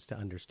graduates to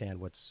understand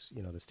what's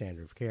the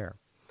standard of care.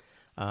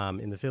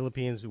 In the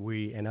Philippines,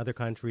 and other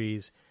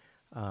countries.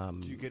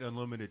 Do you get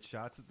unlimited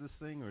shots at this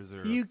thing, or is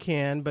there? You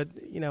can, but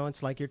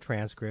it's like your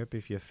transcript.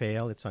 If you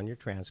fail, it's on your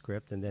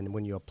transcript, and then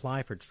when you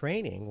apply for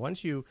training,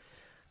 once you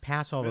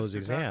pass all those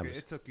exams,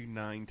 it took you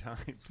 9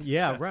 times.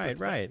 Yeah, right.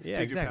 Yeah, Did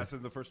exactly. you pass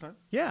it the first time?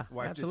 Yeah,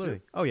 Wife absolutely. did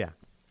too? Oh, yeah.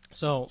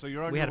 So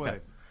you're on your way.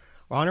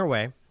 We're on our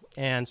way,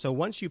 and so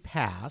once you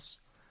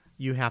pass,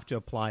 you have to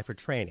apply for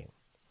training,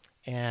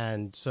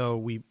 and so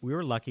we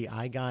were lucky.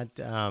 I got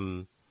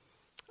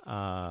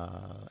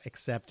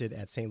accepted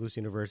at St. Lucie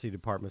University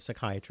Department of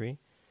Psychiatry,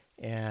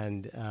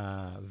 and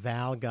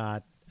Val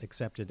got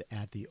accepted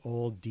at the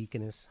old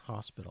Deaconess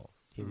Hospital.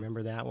 Do you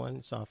remember that one?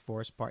 It's off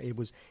Forest Park. It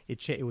was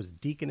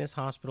Deaconess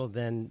Hospital,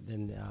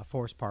 then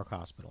Forest Park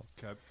Hospital,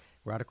 okay,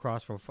 right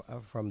across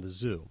from the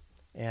zoo.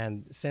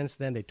 And since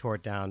then, they tore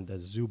it down. The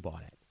zoo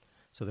bought it,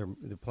 so they're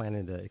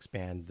planning to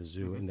expand the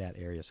zoo in that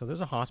area. So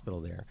there's a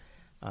hospital there,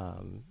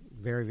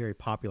 very, very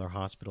popular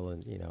hospital,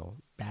 and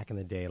back in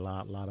the day, a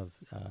lot of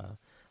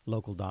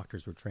local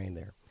doctors were trained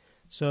there.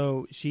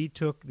 So she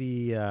took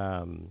the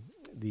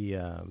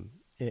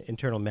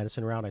internal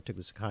medicine route. I took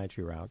the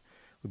psychiatry route.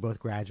 We both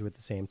graduated at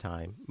the same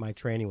time. My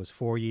training was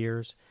 4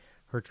 years.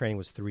 Her training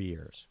was 3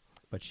 years.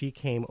 But she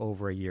came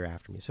over a year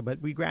after me. But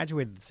we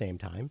graduated at the same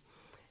time,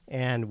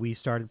 and we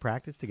started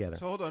practice together.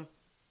 So hold on.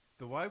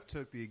 The wife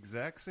took the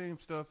exact same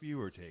stuff you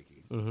were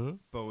taking,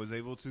 but was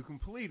able to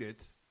complete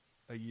it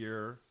a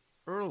year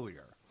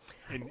earlier.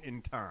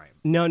 In time.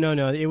 No.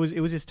 It was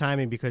just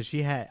timing because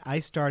I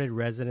started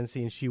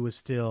residency and she was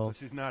still. So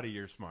she's not a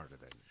year smarter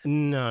than you.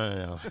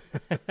 No.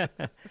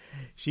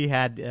 She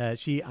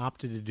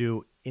opted to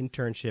do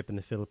internship in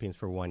the Philippines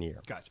for 1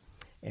 year. Gotcha.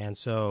 And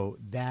so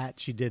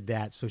she did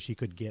that so she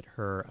could get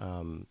her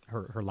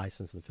her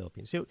license in the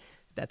Philippines. So at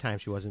that time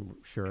she wasn't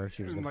sure if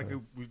she was going to. Like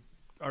we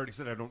already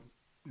said, I don't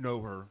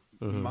know her.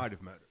 Might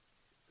have met her.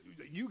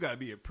 You got to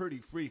be a pretty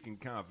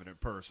freaking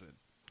confident person.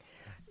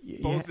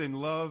 Both in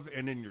love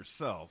and in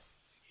yourself,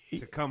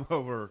 to come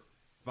over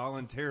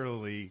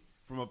voluntarily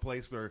from a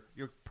place where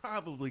you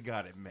probably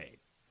got it made.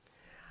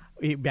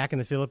 Back in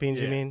the Philippines,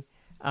 you mean?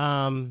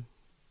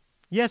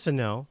 Yes and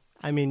no.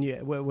 I mean,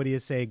 what do you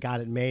say?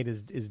 Got it made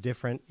is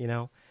different,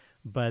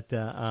 But you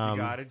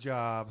got a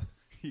job,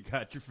 you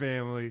got your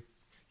family,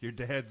 your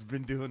dad's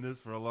been doing this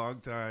for a long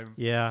time.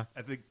 Yeah,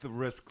 I think the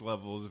risk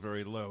level is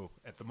very low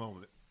at the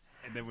moment.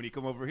 And then when you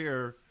come over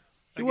here.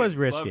 It was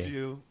risky. Loves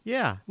you.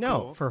 Yeah, no,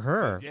 cool. For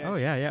her. Yeah, oh,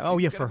 yeah. Oh,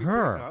 yeah, for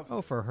her.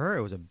 Oh, for her,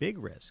 it was a big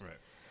risk. Right.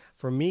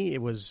 For me,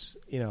 it was,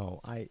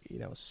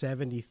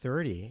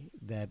 70-30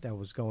 that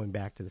was going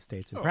back to the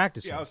States and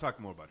practicing. Yeah, I was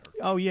talking more about her.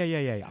 Oh,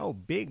 yeah. Oh,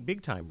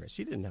 big time risk.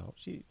 She didn't know.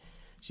 She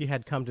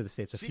had come to the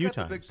States a few times.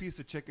 She got the big piece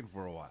of chicken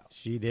for a while.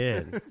 She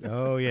did.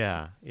 Oh,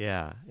 yeah.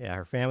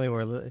 Her family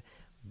were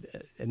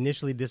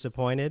initially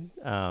disappointed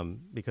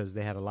because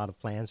they had a lot of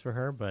plans for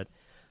her, but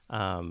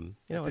Did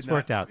it's not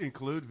worked out.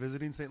 Include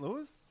visiting St.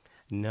 Louis?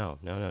 No.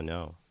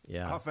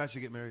 Yeah. How fast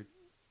you get married?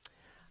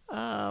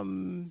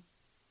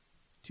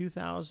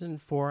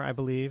 2004, I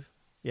believe.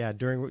 Yeah,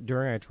 during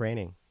our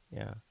training.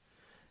 Yeah,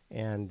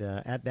 and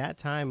at that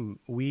time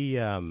we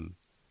weren't.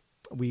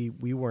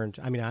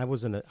 I mean, I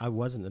wasn't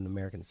an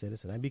American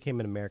citizen. I became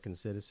an American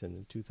citizen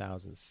in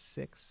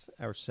 2006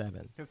 or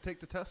 7. You have to take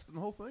the test and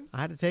the whole thing?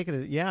 I had to take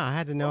it. Yeah, I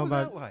had to know what was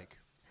about. that like?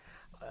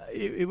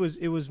 It was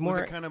more.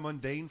 Was it kind of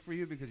mundane for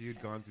you because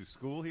you'd gone through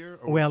school here?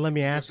 Or Well, let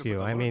me did have ask to put you.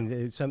 the I hard mean,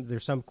 work?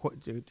 there's some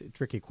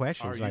tricky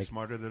questions. Are you like,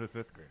 smarter than a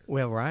fifth grader?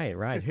 well,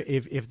 right.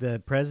 if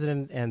the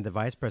president and the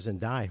vice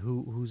president die,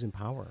 who's in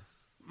power?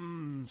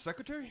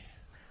 Secretary?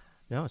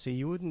 No, see,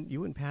 you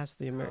wouldn't pass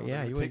the they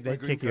yeah, would you take would my they'd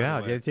green kick you card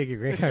out. away. They'd take your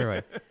green card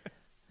away.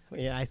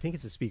 Yeah, I think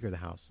it's the Speaker of the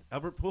House.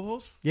 Albert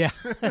Pujols? Yeah,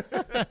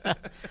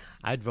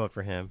 I'd vote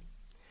for him.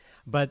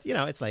 But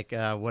it's like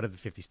what are the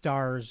 50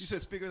 stars? You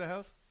said Speaker of the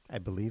House? I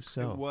believe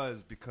so. It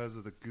was because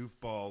of the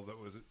goofball that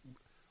was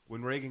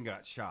when Reagan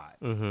got shot.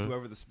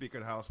 Whoever the Speaker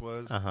of the House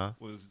was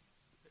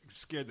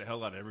scared the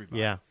hell out of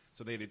everybody. Yeah.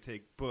 So they'd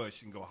take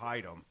Bush and go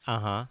hide him.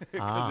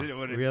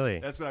 Really?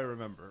 That's what I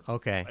remember.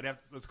 Okay.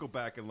 Let's go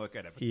back and look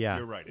at it. But Yeah,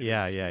 you're right.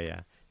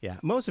 Yeah.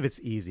 Most of it's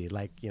easy.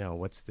 Like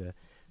what's the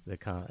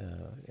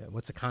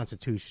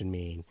Constitution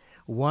mean?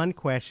 One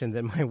question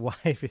that my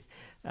wife.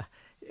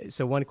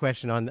 So one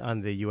question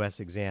on the U.S.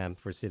 exam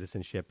for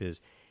citizenship is,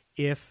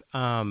 if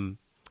the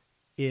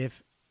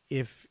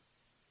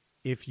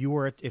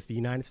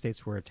United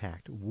States were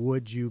attacked,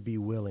 would you be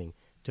willing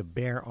to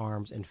bear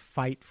arms and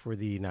fight for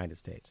the United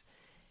States?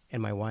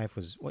 And my wife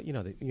was, well,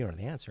 the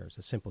answer is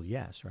a simple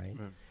yes, right?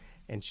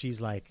 And she's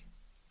like,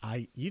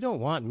 you don't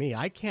want me.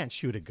 I can't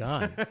shoot a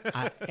gun.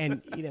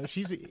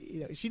 She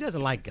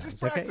doesn't like guns. She's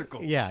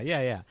practical. Okay?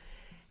 Yeah.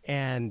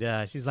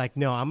 And she's like,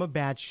 no, I'm a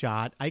bad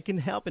shot. I can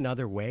help in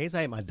other ways.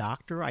 I'm a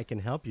doctor. I can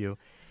help you.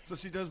 So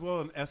she does well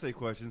in essay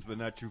questions, but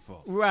not true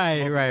false.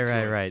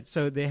 Right.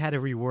 So they had to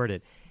reword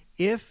it.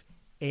 If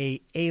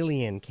a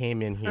alien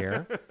came in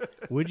here,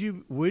 would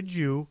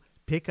you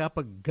pick up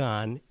a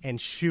gun and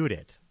shoot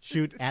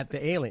at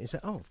the alien? You say,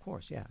 oh, of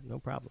course, yeah, no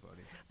problem.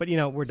 But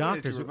we're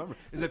doctors. Remember,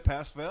 is it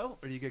pass fail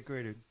or do you get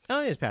graded?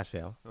 Oh, it's pass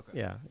fail.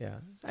 Okay. Yeah.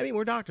 I mean,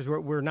 we're doctors.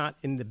 We're not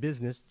in the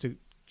business to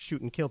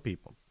shoot and kill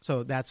people.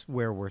 So that's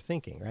where we're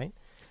thinking, right?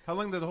 How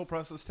long did the whole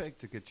process take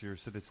to get your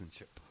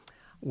citizenship?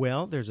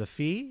 Well, there's a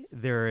fee.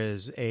 There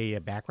is a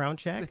background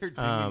check. They're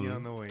dinging you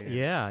on the way in.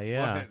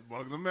 Yeah.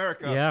 Welcome to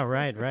America. Yeah,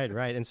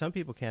 right. And some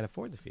people can't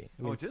afford the fee.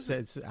 I mean, is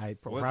it?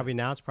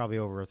 Now it's probably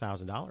over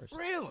 $1,000.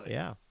 Really?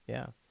 Yeah.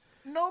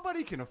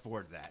 Nobody can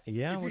afford that.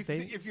 Yeah,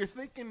 if you're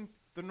thinking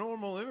the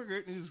normal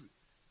immigrant is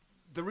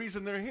the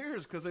reason they're here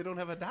is because they don't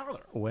have a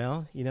dollar.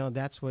 Well,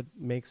 that's what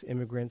makes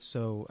immigrants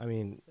so. I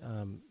mean,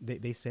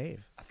 they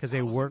save because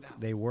 $1,000.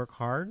 they work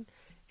hard.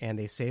 And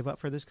they save up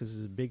for this because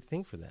it's a big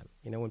thing for them.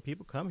 When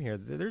people come here,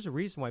 there's a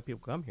reason why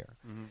people come here.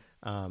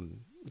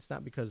 It's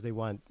not because they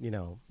want,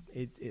 a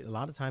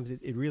lot of times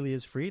it really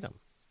is freedom,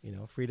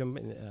 freedom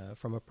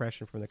from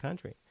oppression from the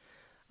country.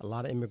 A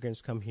lot of immigrants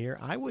come here.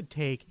 I would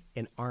take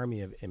an army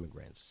of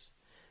immigrants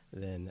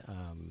than,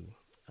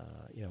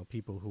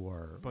 people who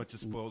are. A bunch of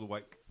spoiled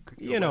white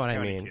You know West what I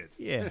County mean? kids.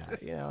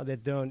 Yeah,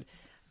 that don't,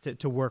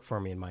 to work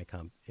for me in my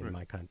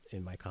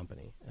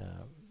company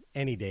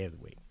any day of the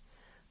week.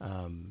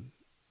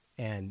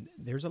 And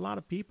there's a lot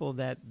of people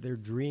that their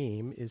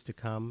dream is to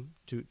come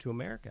to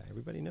America.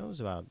 Everybody knows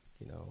about,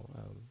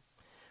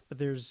 but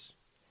there's,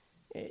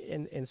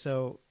 and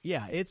so,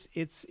 yeah, it's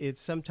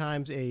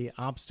sometimes a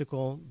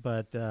obstacle,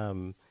 but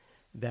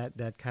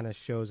that kind of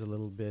shows a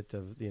little bit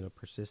of,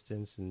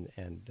 persistence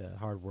and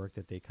hard work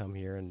that they come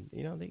here and,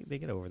 they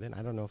get over it.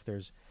 I don't know if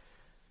there's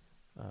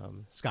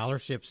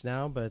scholarships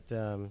now, but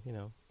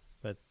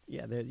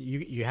yeah,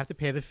 you have to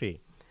pay the fee.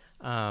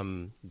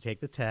 You take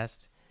the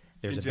test.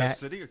 There's in Jeff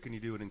City, or can you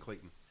do it in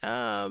Clayton?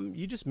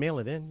 You just mail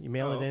it in. You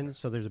mail it in,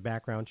 so there's a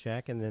background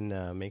check, and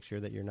then make sure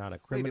that you're not a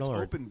criminal. Wait,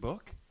 it's open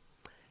book?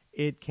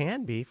 It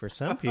can be for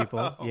some people.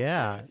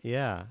 Okay.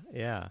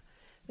 Yeah.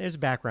 There's a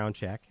background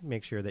check.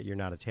 Make sure that you're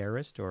not a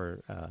terrorist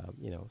or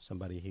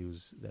somebody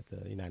that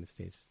the United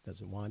States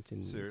doesn't want.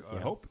 And I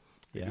hope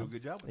you do a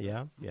good job.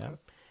 Yeah.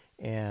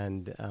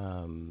 And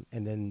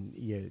then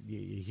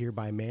you hear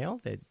by mail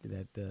that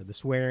the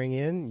swearing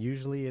in.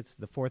 Usually it's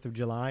the 4th of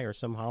July or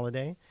some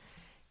holiday.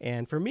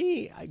 And for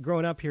me,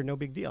 growing up here, no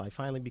big deal. I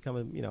finally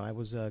I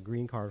was a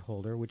green card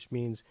holder, which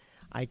means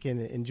I can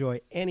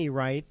enjoy any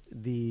right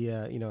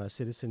a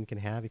citizen can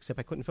have, except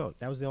I couldn't vote.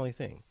 That was the only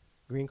thing.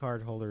 Green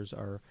card holders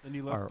are. And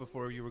you left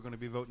before you were going to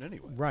be voting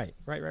anyway. Right.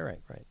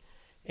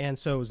 And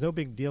so it was no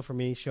big deal for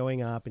me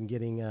showing up and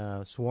getting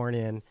sworn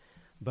in.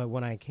 But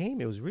when I came,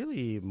 it was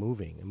really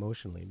moving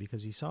emotionally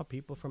because you saw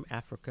people from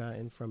Africa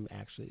and from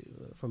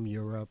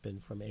Europe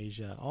and from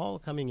Asia all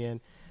coming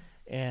in.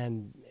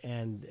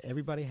 And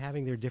everybody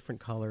having their different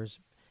colors,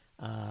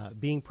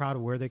 being proud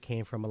of where they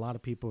came from. A lot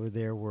of people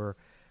there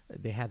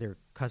they had their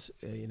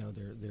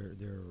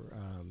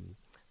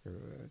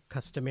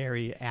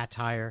customary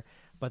attire,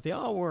 but they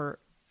all were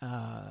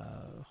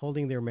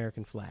holding their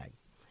American flag.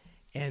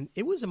 And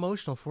it was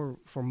emotional for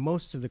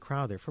most of the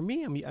crowd there. For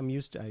me, I'm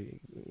used to,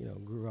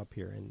 grew up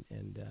here,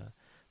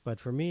 but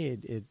for me,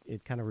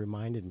 it kind of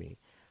reminded me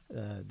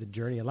the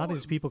journey a lot of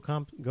these people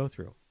go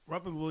through.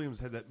 Robin Williams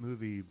had that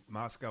movie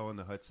Moscow on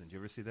the Hudson. Did you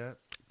ever see that?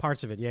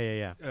 Parts of it,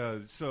 yeah.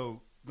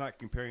 So not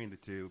comparing the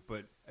two,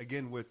 but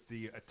again with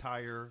the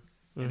attire,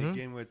 and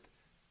again with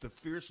the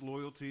fierce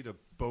loyalty to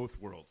both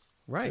worlds,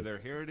 right? To their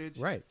heritage,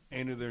 right,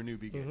 and to their new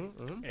beginning,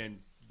 and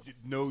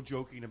no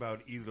joking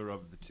about either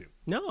of the two.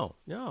 No.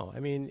 I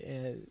mean,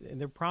 and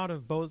they're proud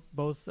of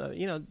both.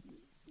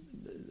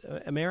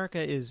 America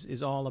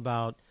is all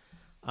about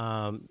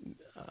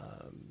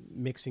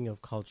mixing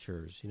of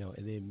cultures.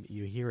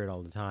 You hear it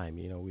all the time.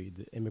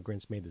 The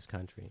immigrants made this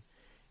country,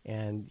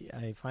 and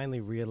I finally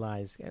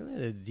realized, at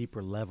a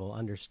deeper level,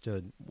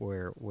 understood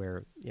where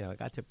I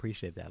got to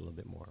appreciate that a little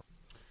bit more.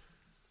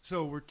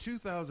 So we're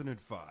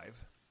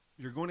 2005.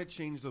 You're going to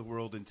change the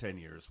world in 10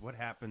 years. What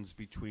happens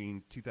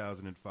between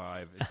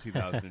 2005 and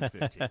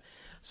 2015?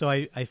 So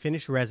I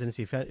finished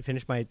residency,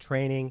 finished my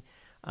training.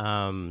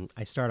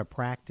 I start a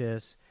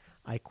practice.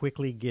 I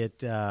quickly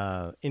get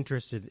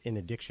interested in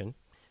addiction.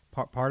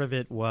 Part of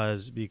it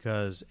was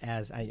because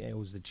as I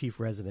was the chief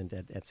resident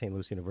at St.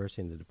 Louis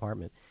University in the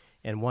department,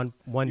 and one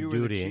you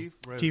duty,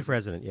 were the chief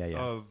resident, yeah,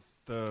 of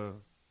the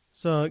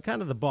so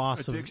kind of the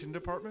boss addiction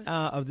department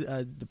of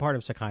the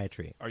Department of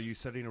Psychiatry. Are you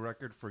setting a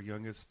record for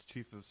youngest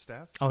chief of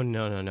staff? Oh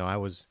no! I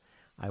was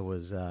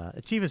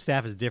chief of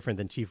staff is different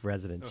than chief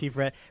resident.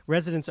 Okay.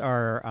 Residents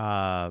are.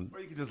 Or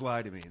you can just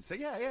lie to me and say,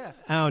 yeah.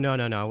 Oh no!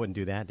 I wouldn't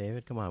do that,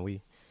 David. Come on,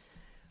 we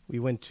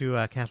went to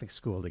Catholic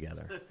school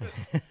together.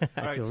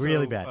 I feel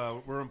really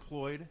bad. We're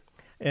employed.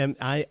 And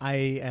I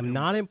am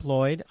not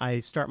employed. I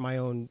start my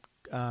own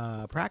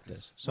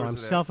practice, so I'm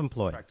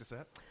self-employed. Practice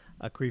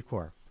at? Creve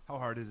Coeur. How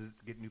hard is it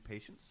to get new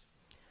patients?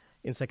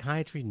 In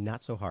psychiatry,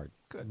 not so hard.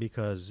 Good.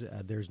 Because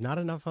there's not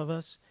enough of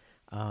us.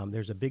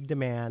 There's a big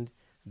demand.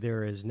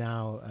 There is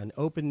now an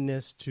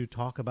openness to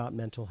talk about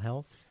mental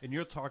health. And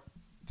you'll talk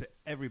to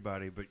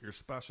everybody, but you're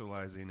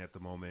specializing at the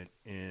moment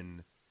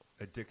in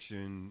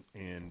addiction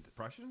and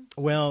depression?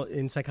 Well,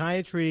 in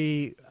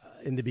psychiatry,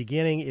 in the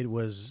beginning, it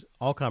was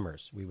all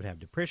comers. We would have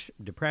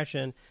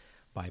depression,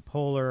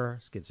 bipolar,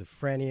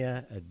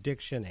 schizophrenia,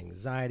 addiction,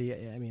 anxiety.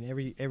 I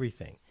mean,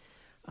 everything.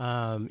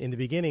 In the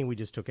beginning, we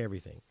just took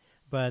everything.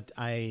 But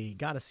I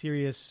got a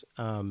serious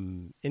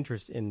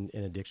interest in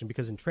addiction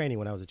because in training,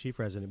 when I was a chief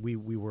resident, we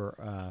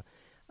were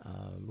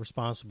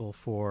responsible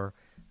for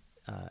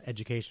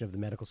education of the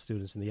medical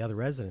students and the other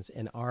residents,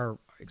 and our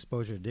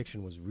exposure to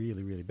addiction was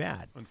really, really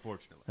bad.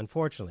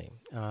 Unfortunately,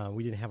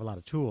 we didn't have a lot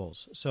of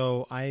tools.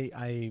 So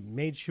I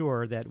made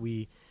sure that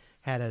we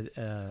had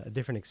a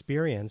different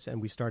experience,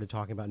 and we started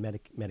talking about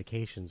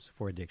medications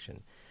for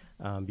addiction.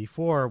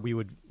 Before, we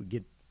would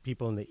get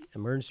people in the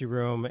emergency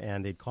room,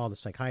 and they'd call the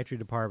psychiatry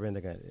department.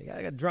 They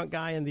got a drunk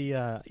guy in the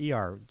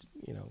ER.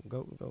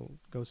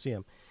 Go see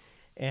him.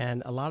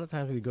 And a lot of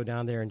times we'd go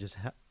down there and just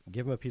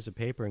give them a piece of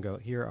paper and go,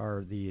 here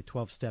are the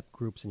 12-step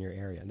groups in your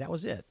area. And that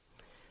was it.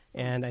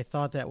 And I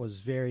thought that was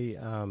very...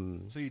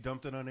 So you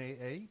dumped it on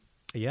AA?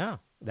 Yeah.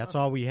 That's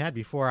all we had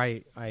before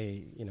I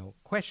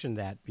questioned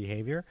that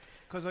behavior.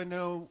 Because I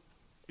know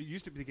it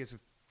used to be the case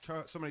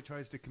if somebody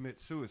tries to commit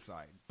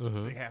suicide,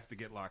 they have to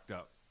get locked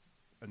up.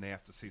 And they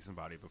have to see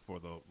somebody before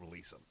they'll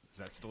release them. Is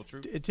that still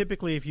true?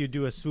 Typically, if you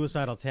do a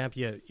suicidal attempt,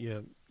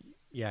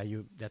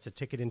 that's a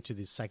ticket into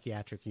the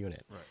psychiatric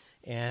unit. Right.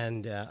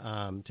 And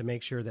to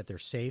make sure that they're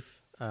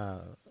safe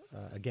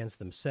against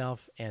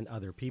themselves and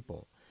other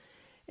people.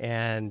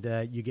 And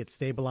you get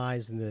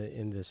stabilized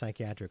in the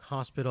psychiatric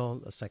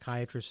hospital. A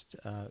psychiatrist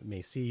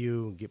may see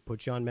you,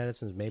 put you on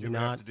medicines, maybe not. Did you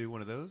ever not. have to do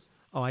one of those?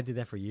 Oh, I did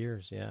that for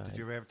years, yeah. Did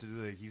you ever have to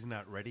do the he's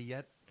not ready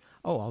yet?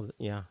 Oh,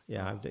 yeah.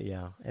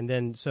 And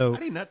then so... How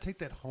do you not take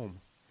that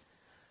home?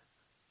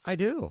 I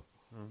do.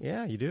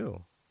 Yeah, you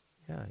do.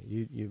 Yeah,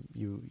 you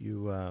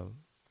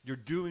you're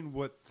doing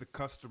what the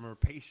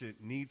patient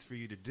needs for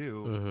you to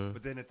do,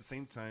 but then at the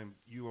same time,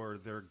 you are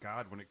their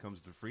God when it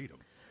comes to freedom.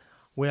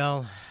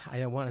 Well, I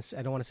don't want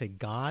to say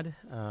God,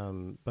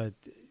 but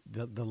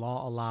the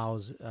law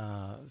allows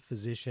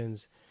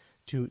physicians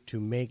to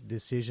make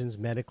decisions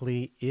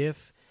medically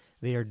if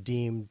they are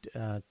deemed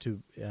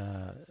to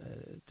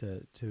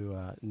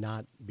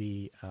not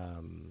be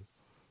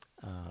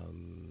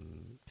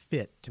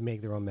fit to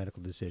make their own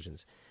medical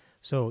decisions.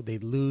 So they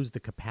lose the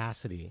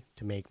capacity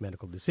to make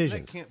medical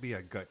decisions. That can't be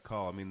a gut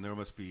call. I mean, there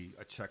must be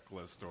a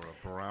checklist or a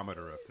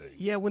barometer of things.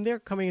 Yeah, when they're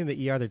coming in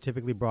the ER, they're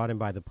typically brought in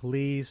by the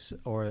police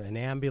or an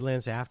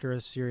ambulance after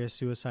a serious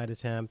suicide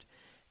attempt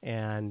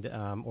and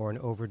or an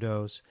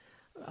overdose.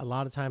 A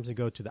lot of times they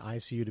go to the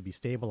ICU to be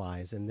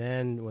stabilized, and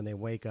then when they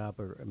wake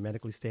up or are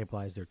medically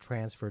stabilized, they're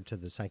transferred to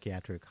the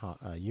psychiatric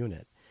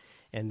unit.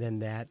 And then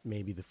that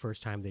may be the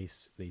first time they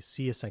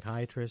see a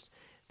psychiatrist.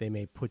 They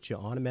may put you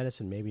on a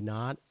medicine, maybe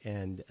not.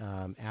 And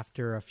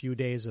after a few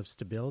days of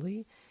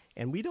stability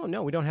And we don't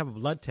know. We don't have a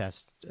blood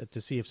test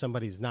to see if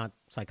somebody's not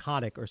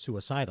psychotic or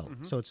suicidal.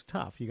 So it's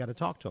tough. You got to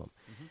talk to them.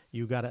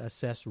 You got to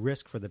assess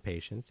risk for the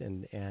patient,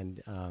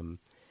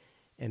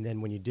 and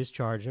then when you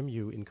discharge them,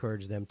 you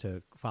encourage them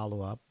to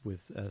follow up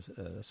with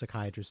a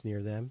psychiatrist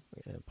near them,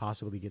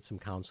 possibly get some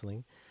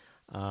counseling,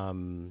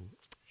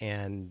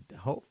 and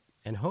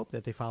hope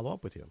that they follow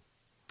up with you.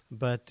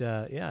 But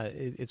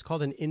it's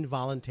called an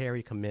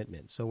involuntary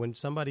commitment. So when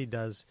somebody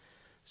does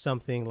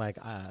something like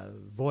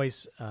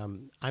voice,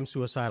 I'm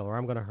suicidal, or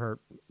I'm going to hurt,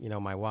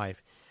 my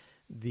wife,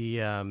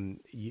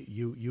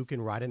 you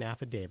can write an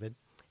affidavit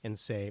and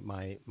say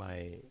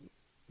my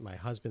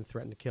husband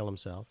threatened to kill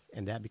himself,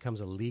 and that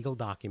becomes a legal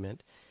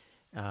document.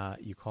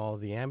 You call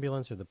the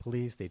ambulance or the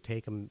police. They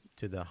take him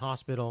to the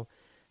hospital.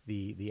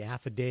 The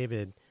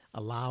affidavit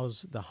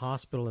allows the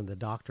hospital and the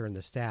doctor and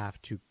the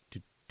staff to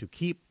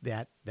keep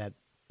that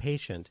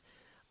patient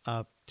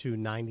up to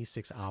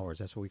 96 hours.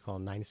 That's what we call a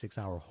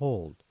 96-hour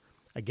hold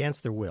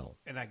against their will.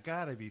 And I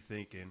got to be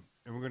thinking,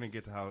 and we're going to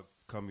get to how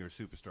come you're a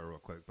superstar real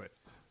quick, but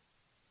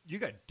you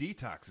got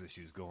detox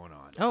issues going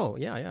on. Oh,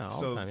 yeah,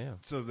 all the time, yeah.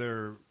 So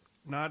they're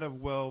not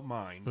of well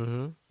mind.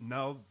 Mm-hmm.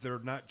 Now they're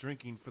not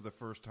drinking for the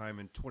first time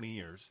in 20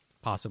 years.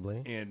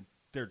 Possibly. And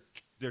they're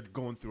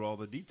going through all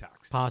the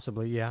detox.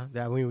 Possibly, yeah.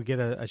 We would get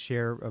a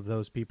share of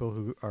those people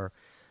who are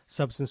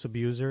substance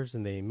abusers,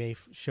 and they may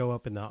show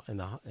up in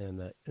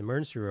the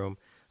emergency room,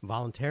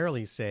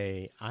 voluntarily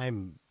say,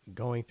 I'm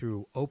going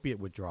through opiate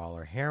withdrawal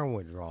or heroin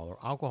withdrawal or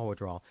alcohol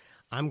withdrawal.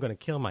 I'm going to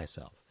kill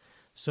myself.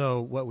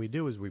 So what we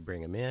do is we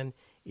bring them in.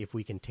 If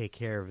we can take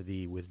care of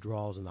the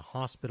withdrawals in the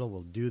hospital,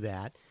 we'll do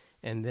that.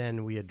 And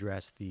then we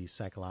address the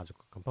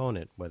psychological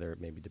component, whether it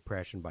may be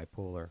depression,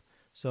 bipolar.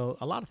 So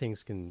a lot of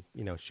things can,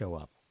 show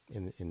up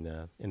in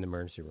the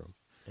emergency room.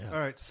 Yeah. All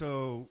right.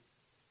 So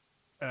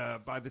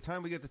by the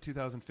time we get to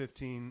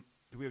 2015,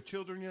 do we have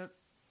children yet?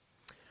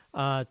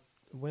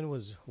 When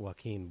was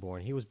Joaquin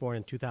born? He was born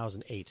in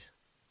 2008.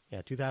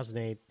 Yeah,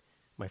 2008.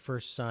 My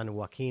first son,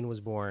 Joaquin, was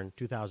born.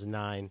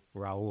 2009,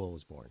 Raul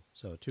was born.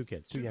 So two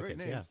kids, two young kids.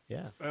 Names.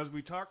 Yeah. As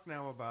we talk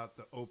now about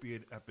the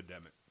opiate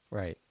epidemic.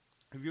 Right.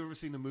 Have you ever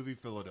seen the movie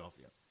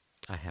Philadelphia?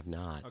 I have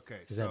not.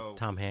 Okay. Is that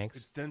Tom Hanks?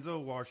 It's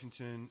Denzel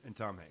Washington and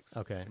Tom Hanks.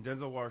 Okay. And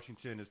Denzel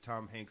Washington is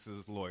Tom Hanks'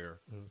 lawyer.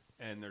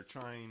 And they're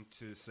trying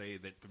to say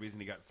that the reason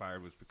he got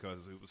fired was because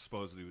it was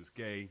supposedly he was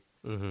gay.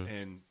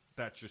 And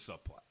that's your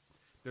subplot.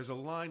 There's a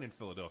line in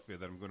Philadelphia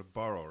that I'm going to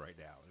borrow right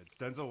now. And it's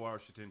Denzel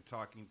Washington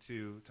talking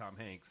to Tom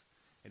Hanks.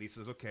 And he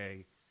says,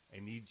 okay, I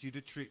need you to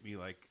treat me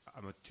like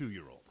I'm a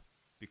 2-year-old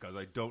because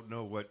I don't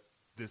know what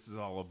this is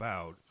all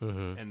about.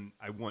 And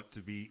I want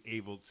to be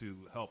able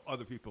to help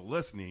other people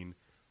listening,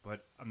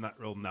 but I'm not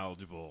real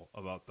knowledgeable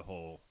about the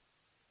whole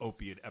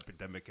opiate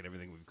epidemic and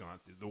everything we've gone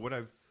through. What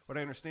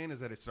I understand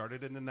is that it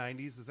started in the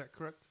 90s. Is that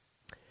correct?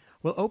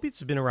 Well, opiates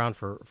have been around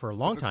for a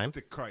long time.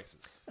 The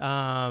crisis,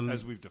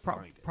 as we've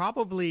defined it.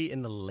 Probably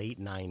in the late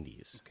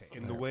 90s. Okay.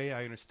 And the way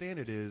I understand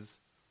it is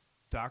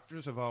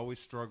doctors have always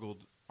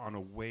struggled on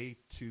a way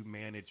to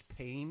manage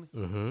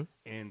pain.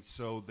 And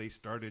so they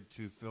started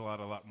to fill out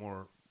a lot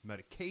more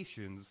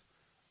medications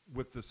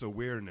with this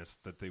awareness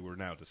that they were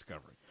now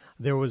discovering.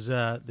 There was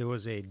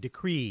a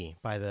decree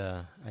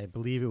by I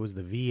believe it was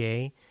the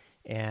VA,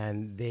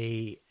 and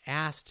they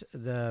asked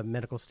the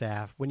medical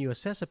staff, when you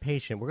assess a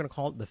patient, we're going to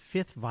call it the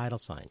fifth vital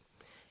sign,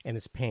 and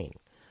it's pain.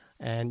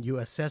 And you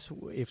assess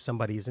if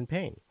somebody is in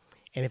pain.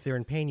 And if they're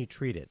in pain, you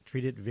treat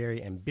it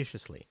very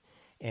ambitiously.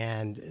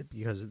 And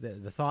because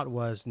the thought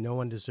was no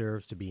one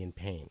deserves to be in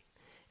pain.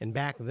 And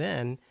back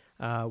then,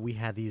 we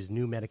had these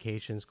new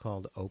medications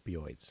called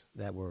opioids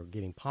that were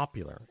getting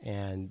popular.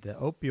 And the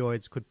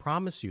opioids could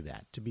promise you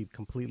that, to be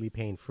completely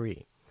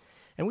pain-free.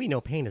 And we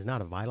know pain is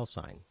not a vital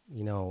sign.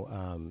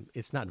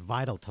 It's not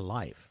vital to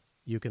life.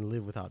 You can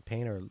live without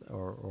pain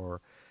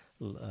or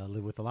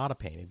live with a lot of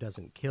pain. It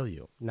doesn't kill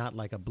you. Not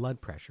like a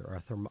blood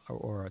pressure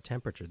or a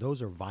temperature.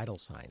 Those are vital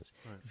signs.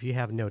 Right. If you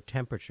have no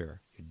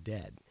temperature, you're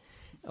dead.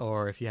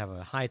 Or if you have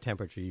a high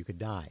temperature, you could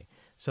die.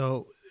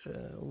 So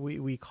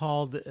we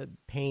called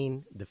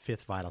pain the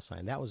fifth vital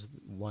sign. That was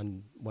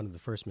one of the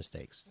first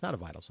mistakes. It's not a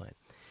vital sign.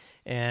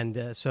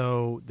 And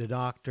so the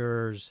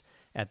doctors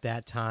at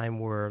that time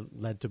were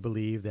led to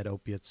believe that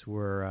opiates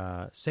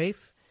were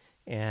safe.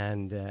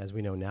 And as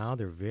we know now,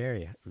 they're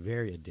very,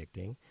 very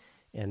addicting.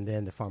 And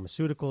then the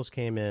pharmaceuticals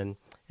came in,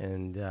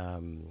 and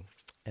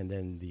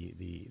then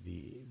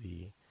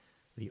the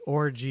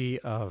orgy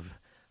of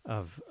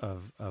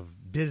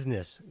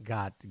business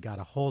got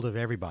a hold of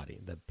everybody,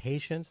 the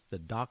patients, the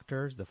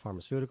doctors, the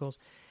pharmaceuticals,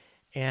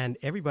 and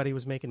everybody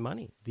was making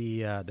money.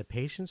 The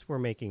patients were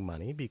making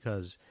money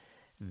because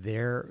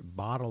their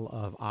bottle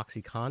of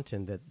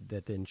OxyContin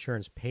that the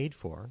insurance paid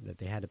for, that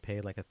they had to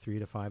pay like a $3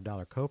 to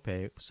 $5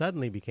 copay,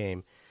 suddenly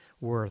became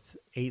worth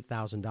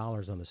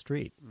 $8,000 on the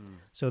street.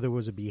 So there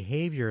was a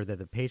behavior that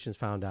the patients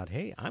found out,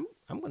 hey, I'm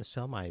going to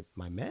sell my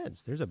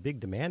meds. There's a big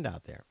demand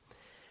out there.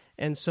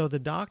 And so the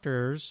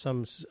doctors,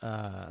 some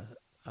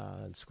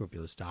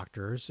scrupulous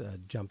doctors,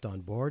 jumped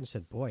on board and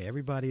said, boy,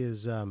 everybody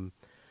is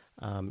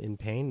in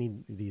pain,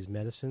 need these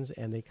medicines,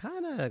 and they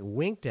kind of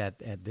winked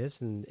at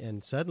this,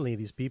 and suddenly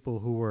these people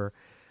who were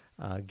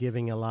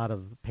giving a lot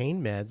of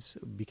pain meds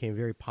became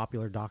very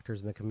popular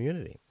doctors in the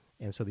community.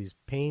 And so these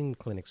pain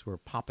clinics were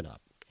popping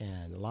up,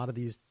 and a lot of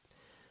these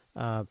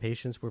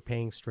patients were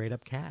paying straight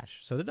up cash.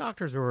 So the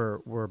doctors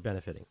were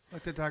benefiting.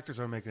 Like the doctors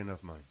aren't making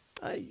enough money.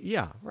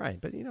 Yeah, right.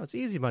 But it's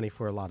easy money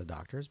for a lot of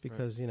doctors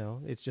because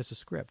it's just a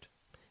script,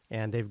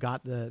 and they've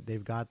got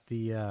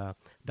the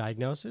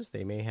diagnosis.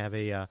 They may have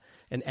an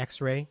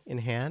X-ray in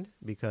hand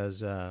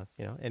because and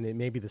it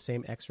may be the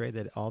same X-ray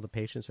that all the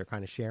patients are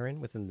kind of sharing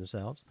within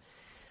themselves.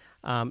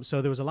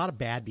 So there was a lot of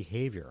bad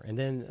behavior, and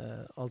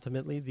then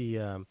ultimately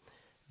the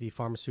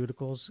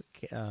pharmaceuticals,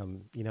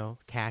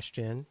 cashed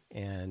in,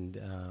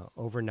 and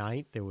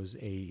overnight there was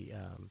a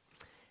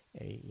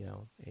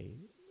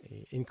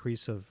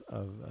increase of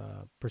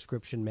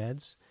prescription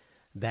meds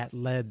that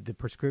led the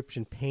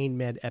prescription pain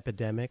med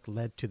epidemic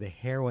led to the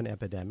heroin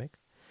epidemic.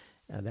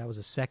 That was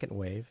a second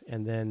wave,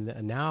 and then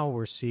now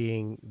we're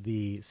seeing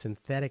the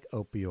synthetic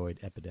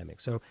opioid epidemic.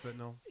 So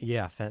Fentanyl.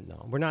 Yeah,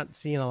 fentanyl. We're not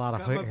seeing a lot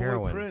of Got my boy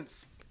heroin.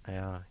 Prince.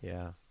 Yeah.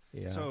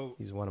 So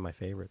he's one of my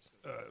favorites.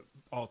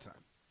 All time.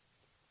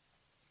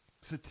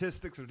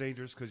 Statistics are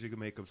dangerous because you can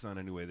make them sound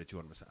any way that you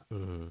want them to sound.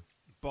 Mm-hmm.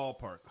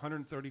 Ballpark,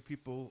 130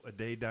 people a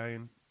day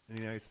dying in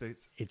the United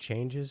States. It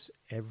changes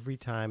every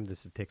time the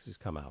statistics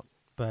come out,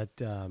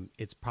 but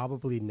it's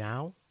probably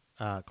now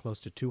close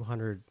to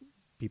 200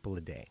 people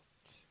a day.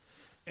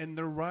 And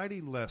they're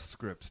writing less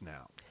scripts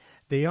now.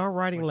 They are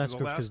writing Like less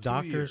for the scripts because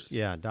last 2 doctors,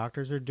 years.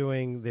 doctors are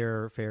doing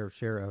their fair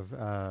share of,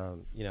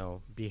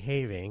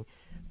 behaving,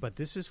 but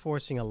this is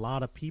forcing a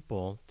lot of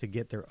people to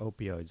get their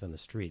opioids on the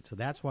street. So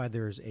that's why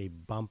there's a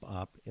bump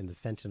up in the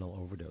fentanyl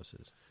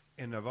overdoses.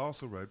 And I've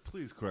also read,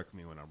 please correct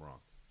me when I'm wrong,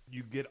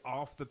 you get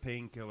off the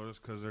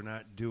painkillers because they're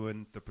not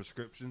doing the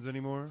prescriptions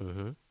anymore.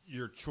 Mm-hmm.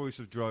 Your choice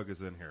of drug is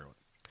then heroin.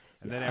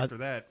 And then Yeah, after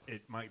that,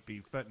 it might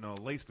be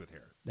fentanyl laced with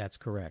heroin. That's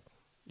correct.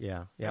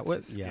 Yeah. That's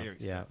What, the scary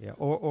yeah. stuff.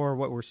 Or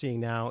what we're seeing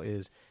now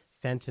is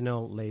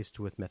fentanyl laced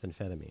with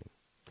methamphetamine.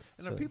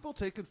 And are people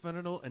taking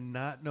fentanyl and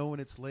not knowing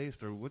it's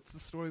laced, or what's the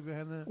story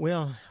behind that?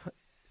 Well,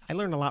 I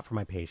learned a lot from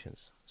my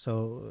patients.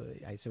 So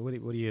I said, "What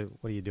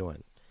are you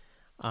doing?"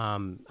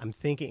 I'm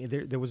thinking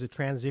there was a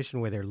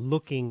transition where they're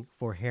looking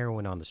for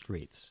heroin on the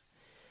streets.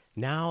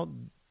 Now,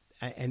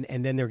 and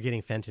then they're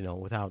getting fentanyl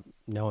without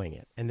knowing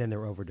it, and then they're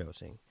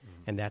overdosing,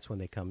 and that's when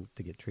they come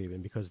to get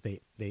treatment because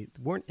they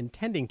weren't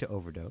intending to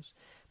overdose,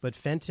 but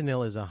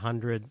fentanyl is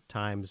 100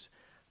 times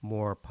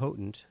more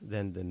potent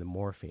than the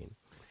morphine.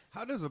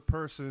 How does a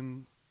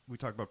person, we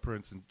talk about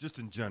Prince, and just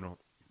in general,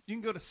 you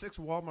can go to 6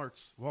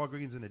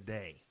 Walgreens in a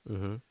day.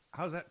 Mm-hmm.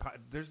 How's that?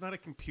 There's not a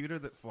computer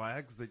that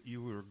flags that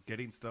you were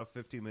getting stuff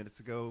 15 minutes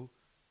ago,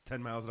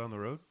 10 miles down the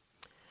road?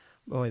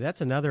 Boy,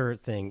 that's another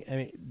thing. I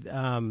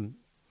mean,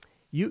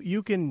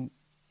 you can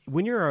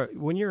when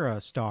you're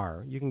a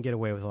star, you can get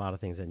away with a lot of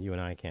things that you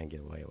and I can't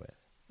get away with.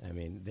 I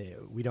mean,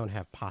 we don't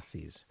have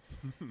posses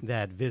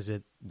that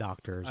visit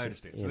doctors. I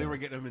understand. So they were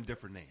getting them in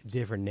different names.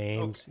 Different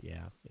names, Okay.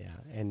 yeah,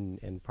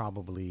 and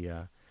probably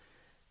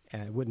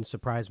it wouldn't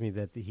surprise me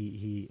that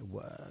he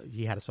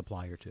had a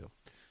supplier too.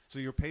 So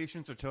your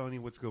patients are telling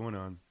you what's going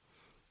on.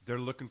 They're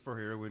looking for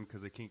heroin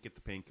because they can't get the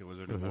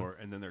painkillers anymore,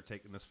 and then they're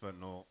taking this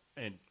fentanyl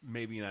and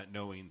maybe not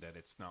knowing that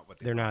it's not what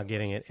they're not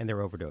getting it, and they're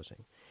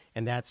overdosing.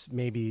 And that's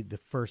maybe the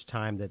first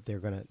time that they're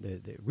going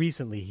to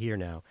recently here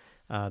now,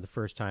 the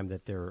first time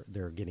that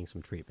they're getting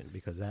some treatment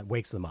because that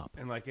wakes them up.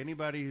 And like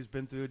anybody who's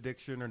been through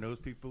addiction or knows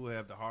people who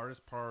have, the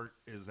hardest part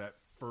is that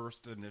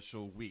first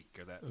initial week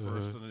or that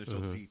first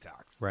initial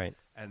detox. Right.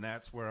 And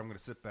that's where I'm going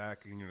to sit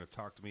back and you're going to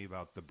talk to me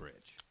about the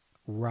bridge.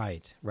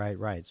 Right.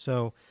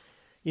 So,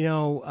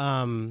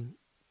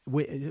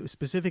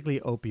 specifically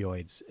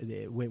opioids,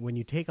 when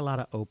you take a lot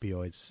of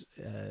opioids,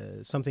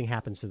 something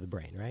happens to the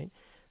brain, right?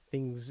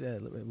 Things,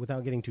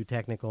 without getting too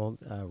technical,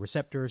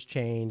 receptors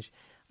change,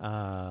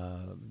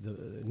 the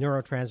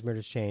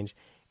neurotransmitters change,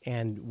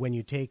 and when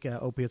you take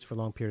opiates for a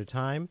long period of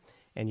time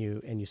and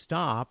you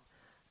stop,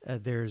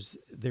 there's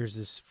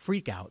this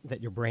freak out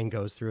that your brain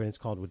goes through, and it's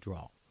called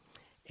withdrawal.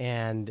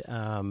 And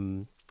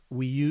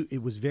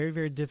it was very,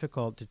 very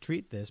difficult to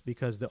treat this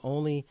because up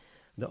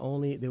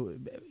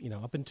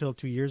until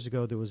 2 years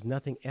ago, there was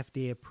nothing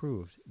FDA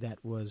approved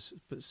that was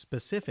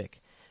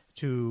specific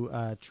to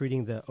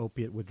treating the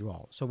opiate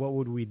withdrawal. So what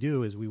would we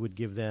do is we would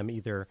give them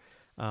either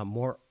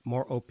more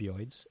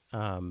opioids,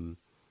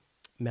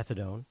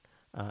 methadone,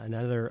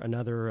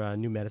 another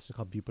new medicine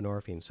called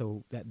buprenorphine.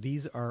 So that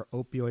these are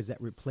opioids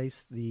that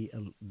replace the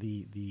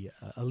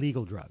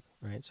illegal drug,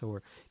 right? So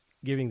we're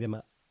giving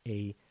them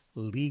a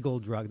legal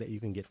drug that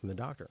you can get from the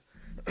doctor.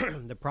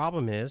 The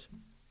problem is,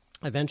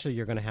 eventually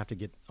you're going to have to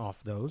get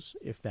off those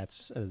if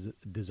that's a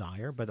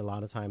desire, but a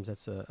lot of times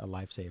that's a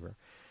lifesaver.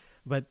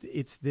 But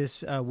it's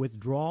this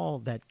withdrawal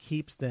that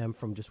keeps them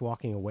from just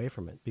walking away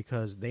from it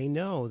because they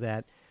know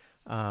that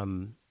a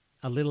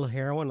little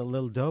heroin, a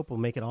little dope will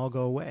make it all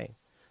go away.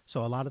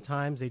 So a lot of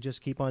times they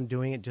just keep on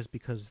doing it just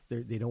because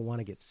they don't want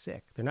to get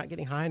sick. They're not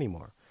getting high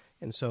anymore.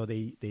 And so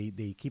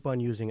they keep on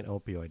using an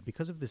opioid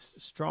because of this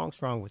strong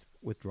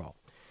withdrawal.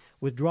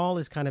 Withdrawal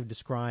is kind of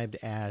described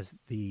as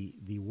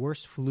the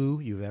worst flu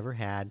you've ever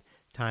had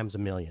times a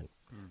million.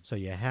 So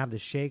you have the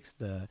shakes,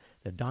 the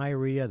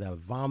diarrhea, the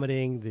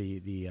vomiting,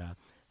 the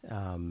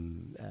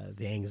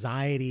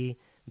anxiety,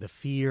 the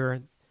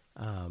fear,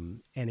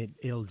 and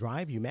it'll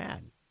drive you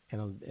mad,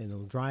 and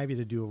it'll drive you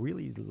to do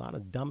a lot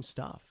of dumb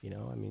stuff.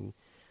 I mean,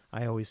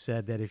 I always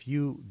said that if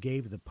you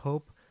gave the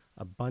Pope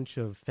a bunch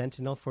of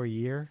fentanyl for a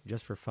year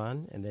just for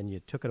fun, and then you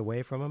took it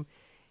away from him,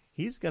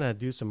 he's going to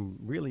do some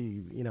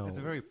really, It's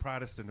a very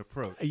Protestant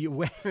approach.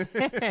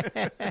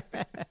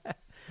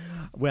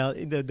 Well,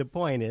 the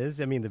point is,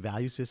 I mean, the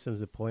value systems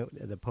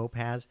the Pope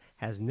has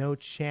no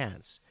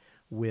chance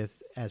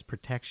as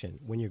protection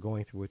when you're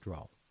going through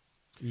withdrawal.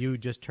 You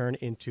just turn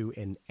into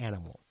an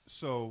animal.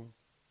 So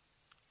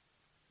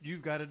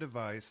you've got a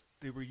device.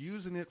 They were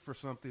using it for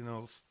something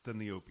else than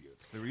the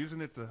opiates. They were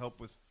using it to help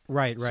with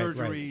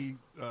surgery,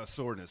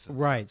 soreness. And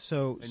right.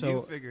 Stuff. So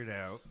you figured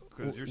out,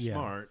 because you're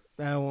smart.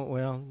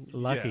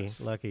 Lucky.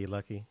 Yes.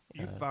 Lucky.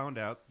 You found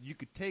out you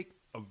could take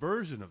a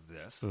version of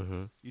this.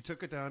 Mm-hmm. You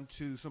took it down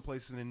to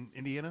someplace in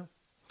Indiana?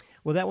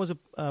 Well, that was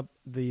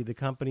the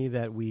company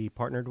that we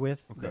partnered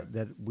with, Okay.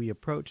 that we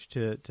approached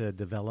to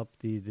develop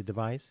the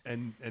device.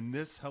 And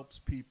this helps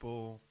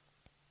people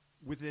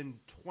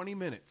within 20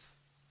 minutes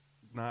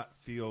not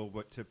feel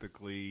what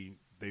typically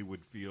they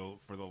would feel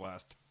for the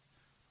last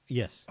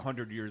Yes.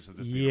 100 years of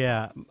this.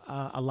 Yeah,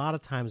 a lot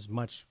of times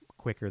much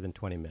quicker than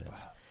 20 minutes.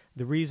 Wow.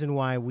 The reason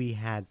why we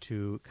had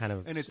to kind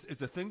of... And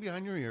it's a thing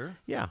behind your ear.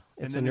 Yeah,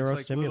 it's and a then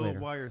it's like neurostimulator.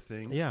 little wire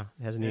things. Yeah,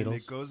 it has needles.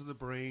 And it goes to the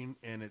brain,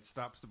 and it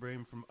stops the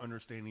brain from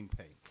understanding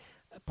pain.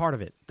 Part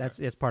of it.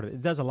 It's part of it.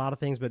 It does a lot of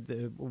things, but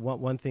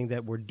one thing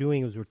that we're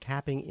doing is we're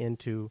tapping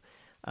into,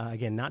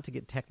 again, not to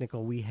get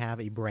technical, we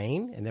have a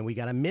brain, and then we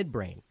got a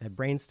midbrain, that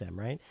brainstem,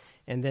 right?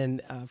 And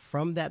then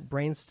from that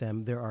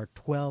brainstem, there are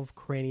 12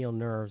 cranial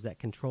nerves that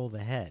control the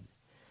head.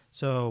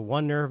 So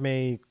one nerve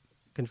may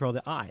control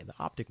the eye, the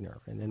optic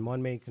nerve, and then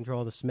one may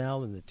control the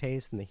smell and the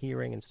taste and the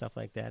hearing and stuff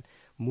like that,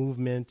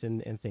 movement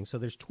and things. So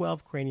there's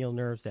 12 cranial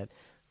nerves that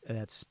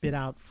spit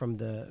out from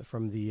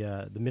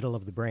the middle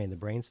of the brain, the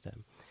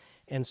brainstem.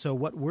 And so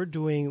what we're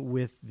doing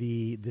with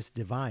this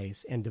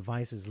device and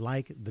devices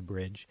like the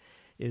Bridge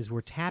is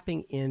we're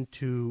tapping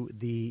into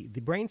the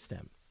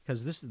brainstem,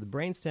 because this is the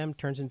brainstem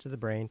turns into the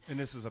brain. And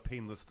this is a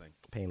painless thing.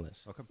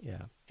 Painless. Okay.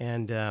 Yeah.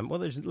 And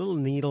there's little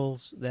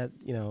needles that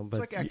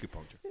but it's like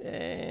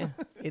acupuncture.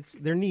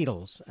 they're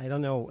needles. I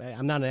don't know.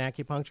 I'm not an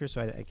acupuncturist,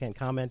 so I can't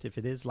comment if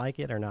it is like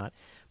it or not.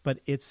 But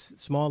it's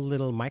small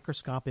little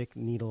microscopic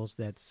needles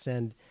that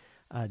send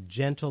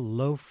gentle,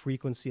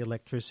 low-frequency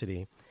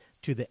electricity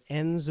to the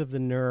ends of the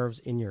nerves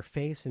in your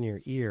face and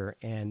your ear,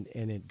 and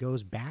it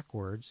goes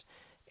backwards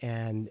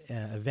and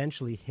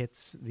eventually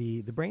hits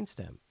the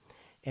brainstem.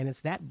 And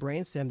it's that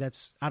brainstem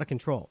that's out of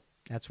control.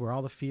 That's where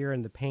all the fear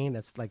and the pain,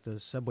 that's like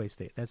the subway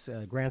state. That's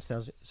Grand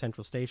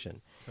Central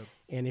Station. Okay.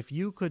 And if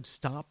you could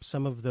stop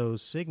some of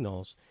those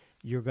signals,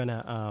 you're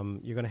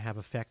gonna have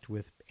effect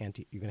with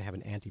you're gonna have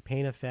an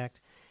anti-pain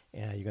effect,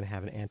 you're gonna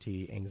have an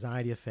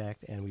anti-anxiety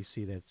effect, and we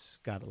see that it's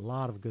got a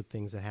lot of good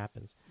things that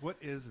happens. What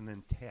is an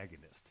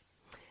antagonist?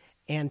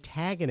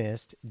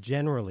 Antagonist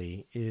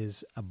generally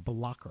is a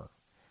blocker.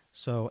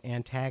 So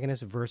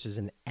antagonist versus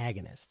an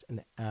agonist.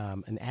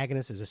 An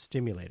agonist is a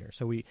stimulator.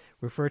 So we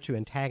refer to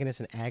antagonist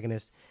and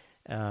agonist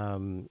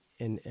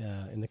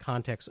in the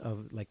context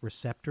of like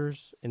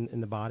receptors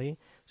in the body.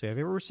 So you have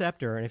a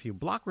receptor, and if you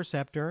block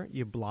receptor,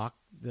 you block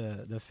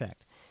the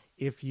effect.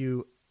 If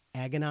you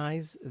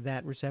agonize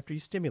that receptor, you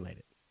stimulate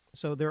it.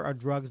 So there are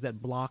drugs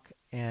that block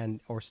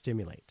or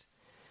stimulate.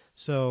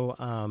 So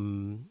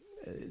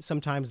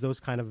sometimes those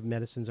kind of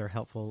medicines are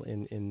helpful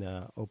in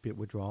opiate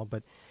withdrawal,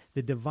 but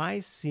the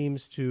device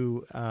seems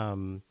to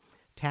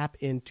tap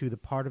into the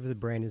part of the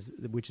brain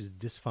which is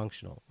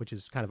dysfunctional, which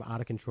is kind of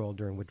out of control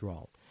during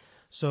withdrawal.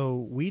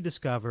 So we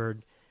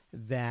discovered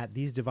that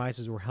these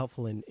devices were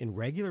helpful in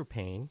regular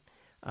pain,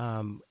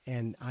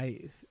 and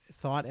I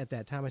thought at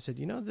that time, I said,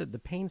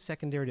 the pain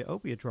secondary to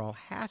opiate withdrawal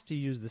has to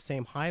use the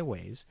same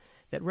highways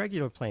that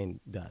regular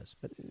pain does,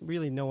 but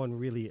really no one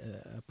really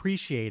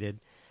appreciated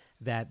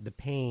that the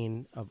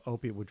pain of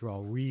opiate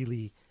withdrawal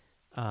really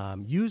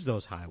used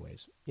those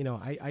highways.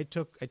 I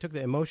took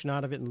the emotion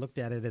out of it and looked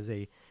at it as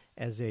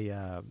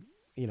a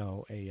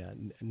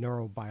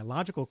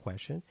neurobiological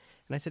question,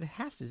 and I said it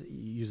has to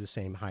use the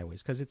same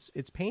highways because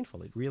it's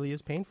painful. It really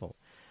is painful.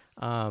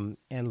 And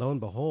lo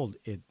and behold,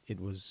 it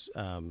was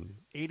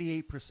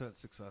 88%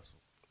 successful.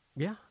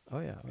 Yeah. Oh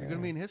yeah. You're going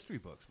to be in history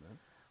books, man.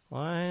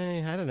 Well,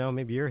 I don't know.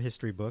 Maybe your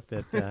history book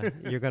that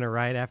you're going to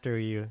write after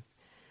you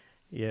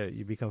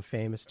become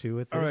famous too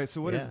with this. All right.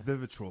 So what is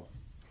Vivitrol?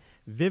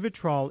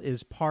 Vivitrol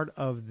is part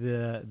of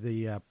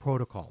the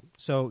protocol.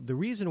 So the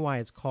reason why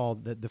it's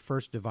called the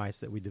first device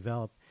that we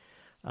developed,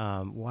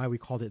 why we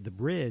called it the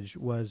Bridge,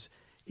 was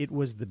it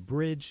was the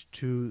bridge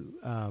to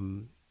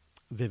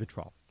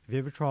Vivitrol.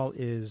 Vivitrol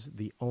is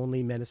the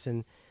only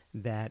medicine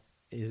that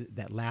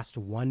that lasts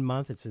 1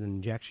 month. It's an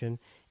injection,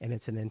 and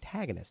it's an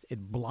antagonist.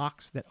 It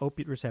blocks that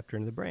opiate receptor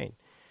in the brain.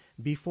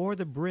 Before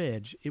the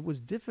bridge, it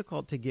was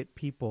difficult to get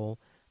people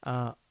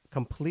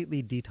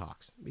completely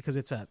detoxed because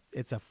it's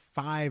a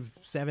 5,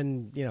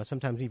 7,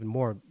 sometimes even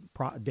more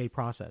day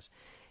process,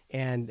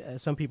 and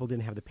some people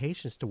didn't have the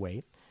patience to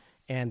wait,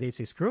 and they'd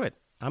say, "Screw it,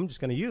 I'm just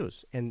going to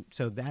use," and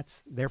so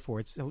therefore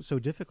it's so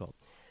difficult.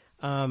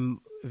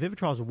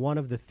 Vivitrol is one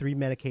of the 3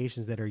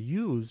 medications that are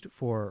used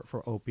for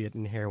opiate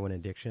and heroin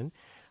addiction,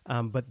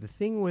 but the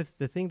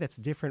thing that's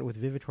different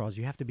with Vivitrol is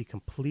you have to be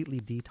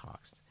completely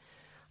detoxed.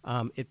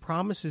 It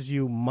promises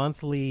you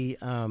monthly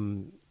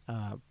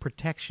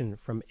protection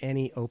from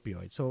any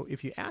opioid. So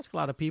if you ask a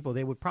lot of people,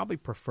 they would probably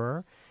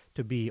prefer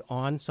to be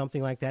on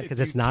something like that because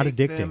it's not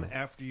addictive. Them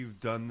after you've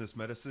done this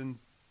medicine,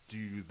 do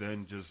you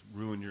then just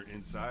ruin your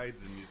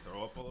insides and you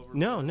throw up all over?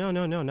 No,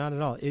 not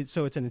at all.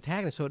 So it's an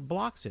antagonist, so it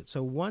blocks it.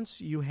 So once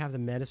you have the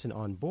medicine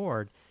on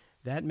board,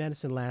 that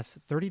medicine lasts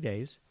 30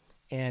 days,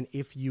 and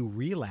if you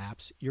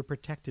relapse, you're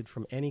protected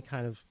from any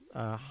kind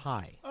of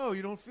high. Oh,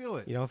 you don't feel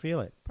it? You don't feel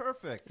it.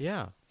 Perfect.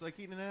 Yeah. It's like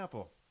eating an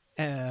apple.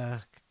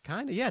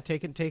 Kind of, yeah.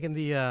 Taking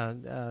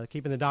the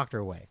keeping the doctor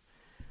away.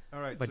 All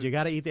right. But so you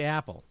got to eat the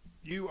apple.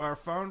 You are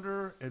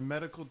founder and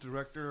medical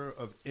director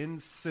of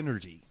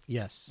InSynergy.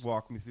 Yes.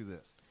 Walk me through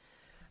this.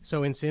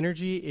 So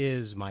InSynergy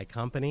is my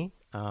company.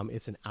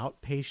 It's an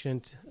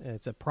outpatient.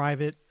 It's a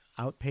private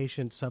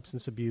outpatient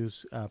substance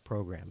abuse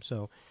program.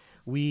 So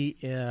we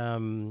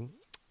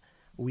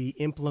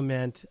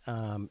implement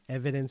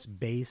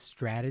evidence-based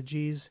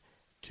strategies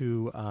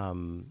to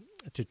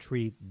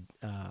treat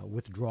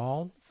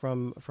withdrawal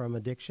from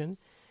addiction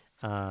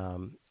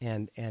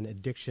and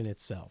addiction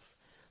itself.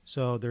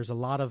 So there's a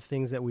lot of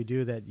things that we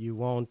do that you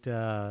won't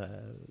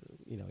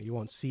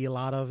see a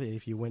lot of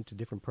if you went to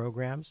different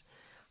programs.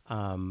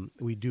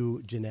 We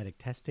do genetic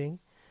testing.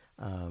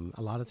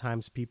 A lot of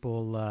times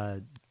people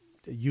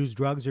use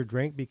drugs or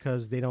drink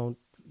because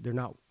they're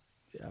not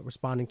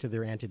responding to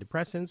their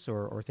antidepressants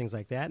or things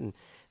like that, and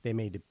they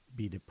may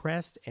be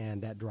depressed,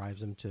 and that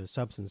drives them to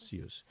substance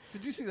use.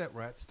 Did you see that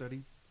rat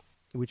study?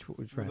 Which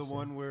rat study? The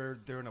one where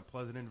they're in a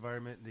pleasant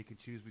environment and they can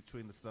choose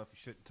between the stuff you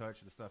shouldn't touch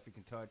and the stuff you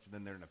can touch, and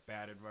then they're in a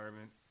bad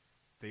environment.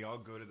 They all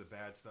go to the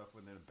bad stuff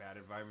when they're in a bad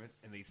environment,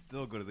 and they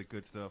still go to the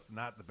good stuff,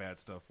 not the bad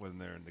stuff, when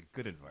they're in the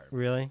good environment.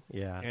 Really?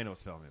 Yeah. Anna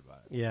was telling me about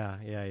it.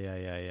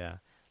 Yeah.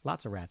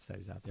 Lots of rat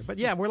studies out there. But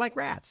yeah, we're like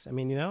rats. I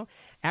mean,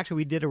 actually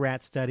we did a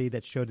rat study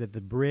that showed that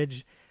the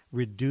bridge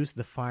reduced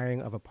the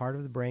firing of a part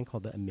of the brain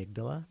called the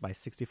amygdala by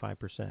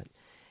 65%.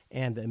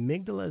 And the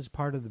amygdala is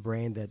part of the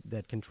brain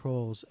that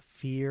controls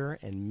fear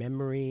and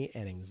memory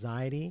and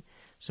anxiety.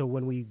 So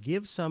when we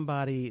give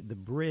somebody the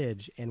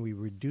bridge and we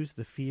reduce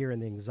the fear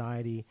and the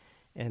anxiety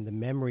and the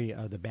memory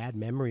of the bad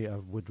memory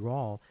of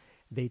withdrawal,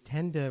 they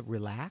tend to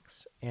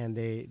relax and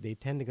they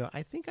tend to go,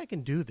 I think I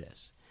can do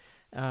this.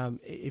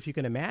 If you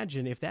can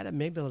imagine, if that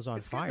amygdala is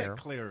on fire. That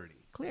clarity.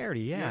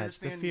 Clarity, yeah, it's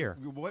the fear.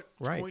 What's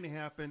going to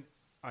happen?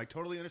 I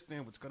totally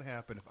understand what's going to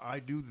happen if I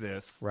do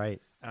this.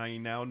 Right. I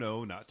now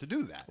know not to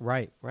do that.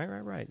 Right,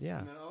 yeah.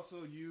 And then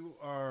also you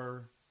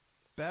are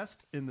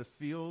best in the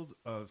field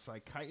of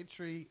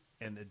psychiatry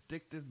and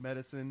addictive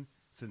medicine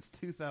since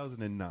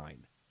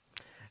 2009.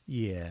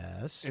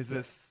 Yes. Is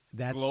this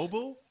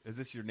global? Is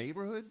this your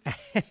neighborhood?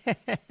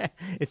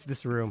 It's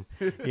this room.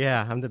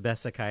 Yeah, I'm the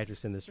best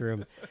psychiatrist in this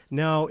room.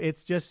 No,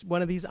 it's just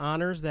one of these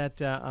honors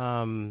that,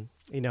 a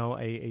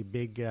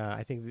big,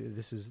 I think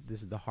this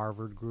is the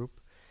Harvard group,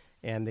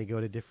 and they go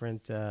to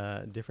different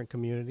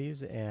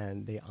communities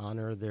and they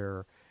honor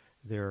their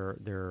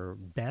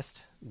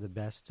best, the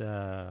best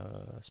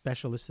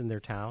specialists in their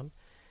town.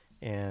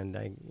 And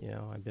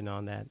I've been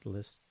on that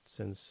list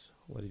since,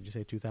 what did you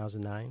say,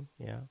 2009?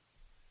 Yeah.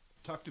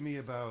 Talk to me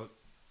about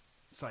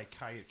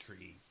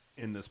psychiatry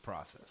in this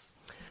process.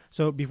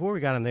 So before we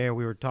got on there,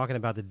 we were talking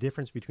about the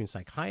difference between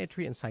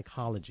psychiatry and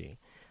psychology.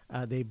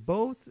 They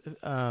both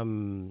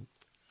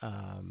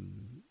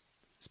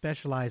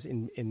specialize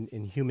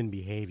in human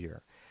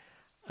behavior.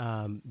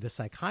 The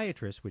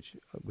psychiatrist, which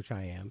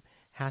I am,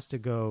 has to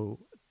go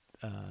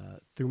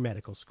through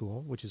medical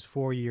school, which is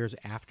 4 years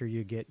after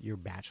you get your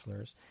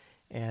bachelor's,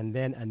 and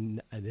then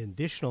an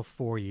additional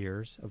 4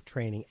 years of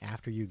training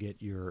after you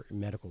get your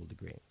medical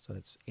degree. So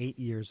that's 8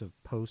 years of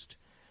post-college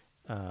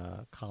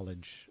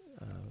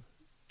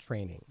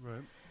training.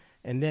 Right.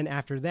 And then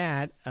after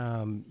that,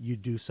 you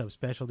do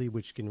subspecialty,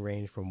 which can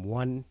range from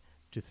 1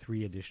 to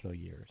 3 additional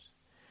years.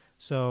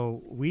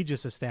 So we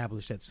just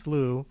established at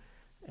SLU,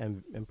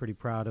 and I'm pretty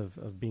proud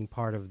of being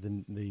part of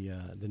the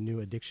new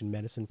addiction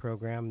medicine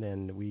program.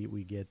 Then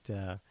we get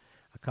a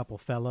couple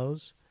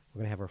fellows. We're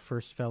going to have our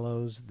first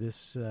fellows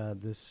this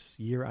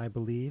year, I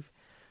believe,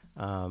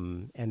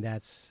 and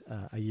that's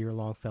a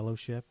year-long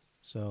fellowship.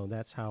 So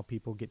that's how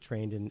people get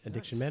trained in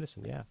addiction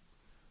medicine. Yeah.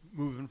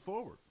 Moving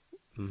forward.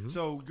 Mm-hmm.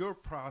 So your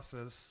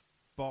process,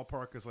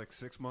 ballpark, is like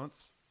 6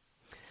 months?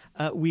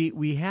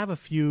 We have a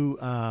few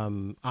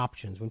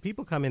options. When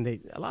people come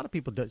in, a lot of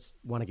people just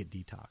want to get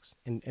detox,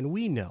 and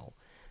we know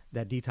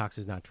that detox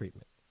is not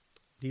treatment.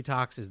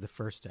 Detox is the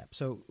first step.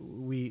 So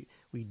we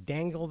we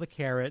dangle the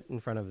carrot in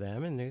front of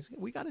them, and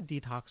we got a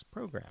detox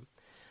program.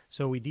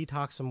 So we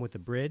detox them with the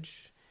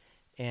bridge,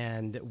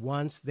 and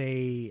once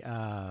they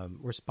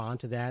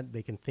respond to that,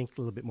 they can think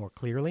a little bit more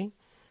clearly.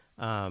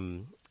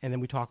 And then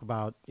we talk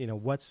about,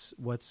 what's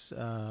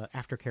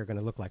aftercare going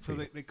to look like for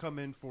So you. they come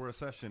in for a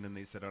session and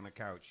they sit on a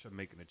couch. I'm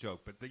making a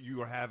joke, but that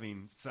you are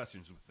having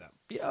sessions with them.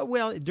 Yeah,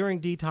 well, during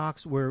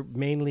detox, we're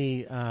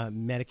mainly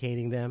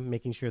medicating them,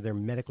 making sure they're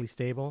medically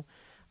stable.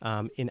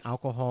 In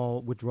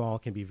alcohol, withdrawal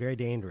can be very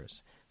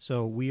dangerous.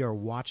 So we are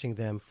watching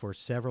them for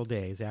several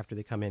days after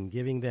they come in,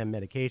 giving them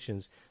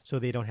medications so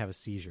they don't have a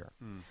seizure.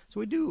 So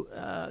we do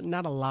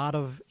not a lot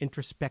of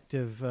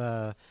introspective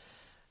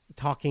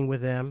talking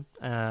with them.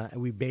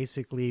 We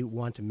basically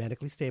want to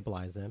medically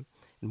stabilize them.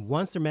 And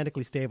once they're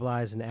medically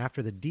stabilized and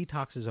after the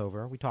detox is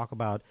over, we talk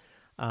about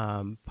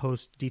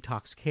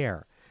post-detox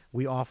care.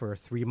 We offer a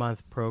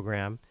 3-month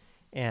program,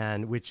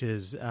 and which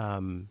is,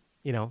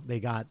 they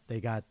got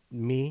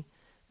me,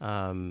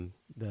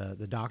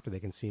 the doctor. They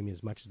can see me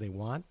as much as they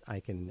want.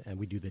 And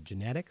we do the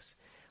genetics.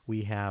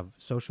 We have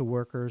social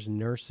workers,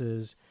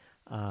 nurses,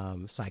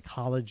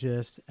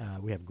 psychologists.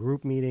 We have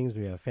group meetings.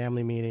 We have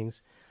family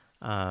meetings.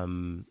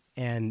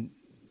 And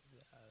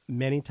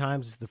many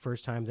times it's the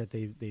first time that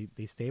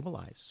they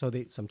stabilize. So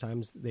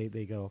sometimes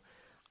they go,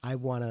 I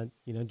want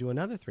to do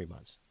another 3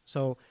 months.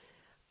 So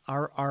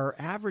our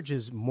average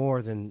is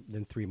more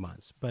than 3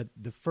 months, but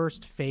the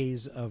first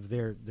phase of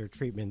their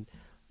treatment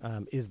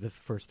is the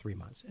first 3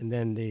 months, and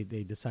then they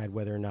decide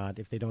whether or not,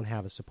 if they don't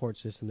have a support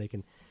system, they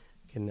can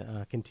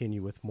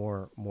continue with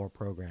more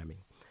programming.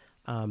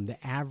 The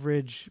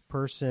average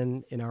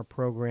person in our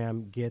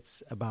program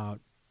gets about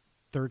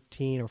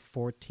 13 or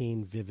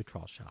 14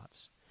 Vivitrol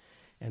shots,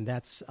 and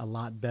that's a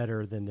lot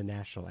better than the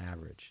national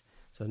average.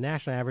 So the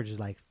national average is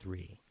like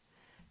 3,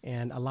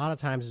 and a lot of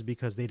times it's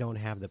because they don't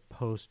have the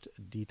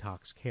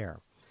post-detox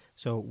care.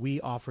 So we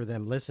offer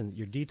them, listen,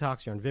 you're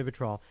detox, you're on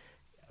Vivitrol,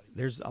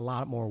 there's a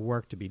lot more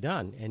work to be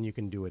done, and you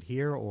can do it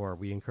here, or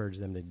we encourage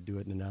them to do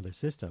it in another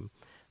system.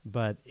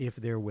 But if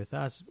they're with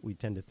us, we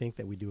tend to think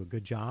that we do a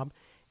good job,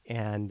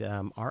 and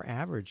our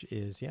average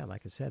is,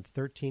 like I said,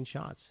 13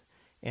 shots.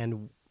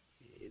 And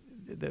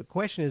the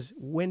question is,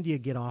 when do you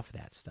get off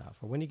that stuff,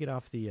 or when do you get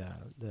off the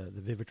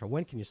Vivitrol?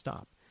 When can you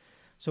stop?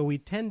 So we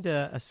tend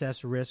to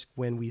assess risk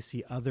when we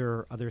see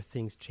other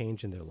things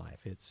change in their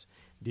life. It's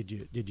did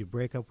you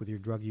break up with your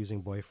drug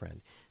using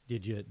boyfriend?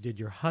 Did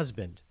your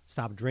husband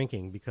stop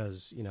drinking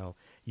because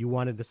you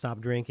wanted to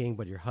stop drinking,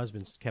 but your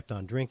husband kept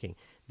on drinking?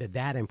 Did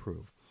that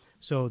improve?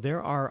 So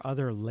there are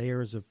other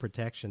layers of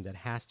protection that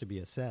has to be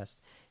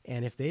assessed.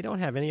 And if they don't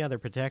have any other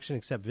protection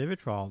except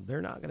Vivitrol,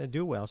 they're not going to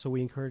do well. So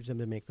we encourage them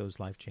to make those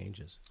life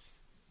changes.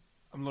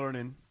 I'm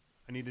learning.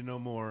 I need to know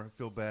more. I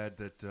feel bad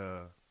that,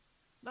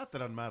 not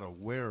that I'm not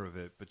aware of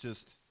it, but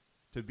just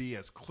to be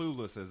as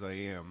clueless as I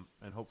am,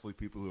 and hopefully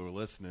people who are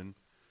listening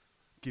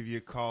give you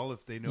a call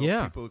if they know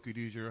people who could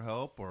use your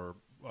help, or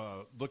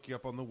look you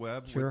up on the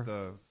web.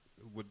 Sure.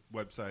 What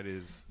website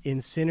is?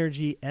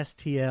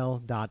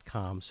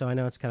 InSynergySTL.com. So I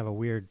know it's kind of a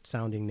weird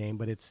sounding name,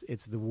 but it's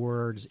the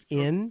words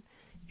in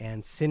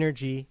and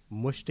synergy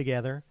mushed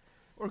together.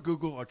 Or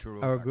Google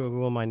Arturo. Or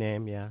Google my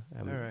name, yeah.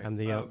 All right. I'm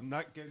the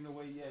not getting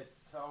away yet.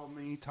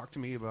 Talk to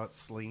me about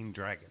Slaying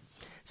Dragons.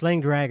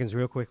 Slaying Dragons,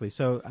 real quickly.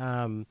 So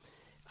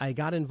I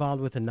got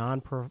involved with a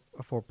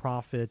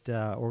non-for-profit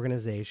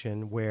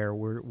organization where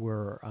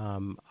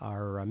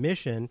our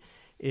mission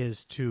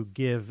is to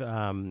give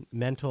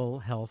mental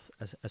health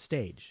a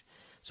stage.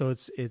 So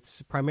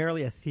it's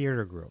primarily a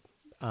theater group,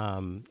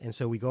 and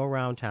so we go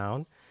around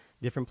town,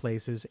 different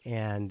places,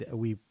 and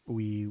we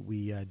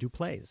do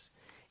plays,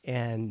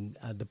 and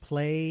the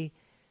play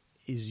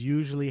is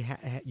usually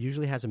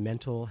has a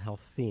mental health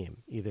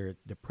theme, either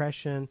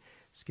depression,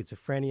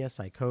 schizophrenia,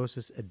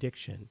 psychosis,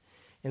 addiction,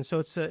 and so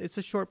it's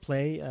a short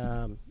play,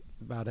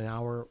 about an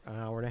hour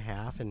and a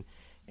half, and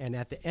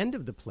at the end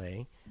of the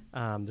play,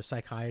 the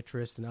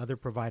psychiatrist and other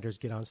providers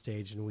get on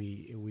stage, and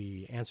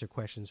we answer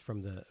questions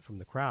from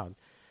the crowd,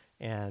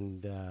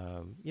 and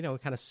we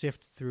kind of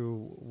sift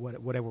through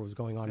whatever was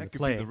going on in the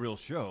play. That could be the real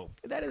show.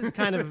 That is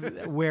kind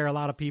of where a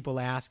lot of people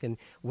ask, and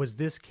was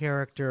this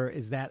character,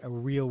 is that a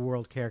real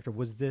world character?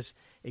 Was this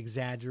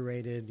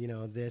exaggerated,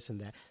 this and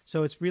that?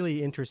 So it's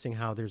really interesting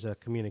how there's a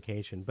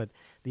communication, but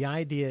the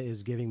idea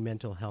is giving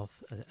mental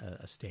health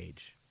a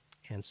stage.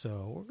 And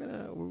so we're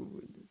a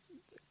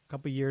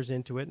couple years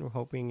into it, and we're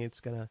hoping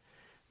it's going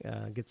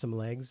to get some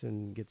legs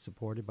and get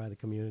supported by the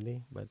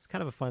community. But it's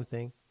kind of a fun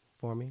thing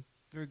for me.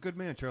 You're a good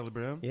man, Charlie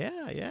Brown.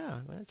 Yeah.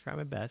 I try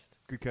my best.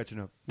 Good catching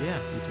up. Yeah,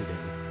 you too, David.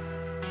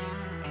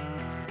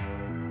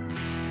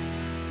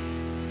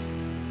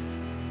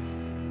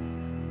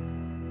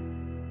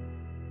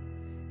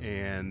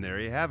 And there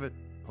you have it.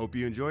 Hope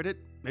you enjoyed it.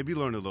 Maybe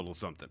learned a little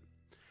something.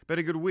 Been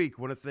a good week.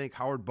 Want to thank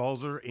Howard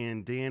Balzer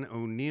and Dan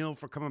O'Neill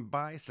for coming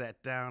by.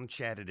 Sat down,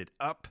 chatted it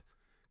up.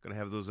 Going to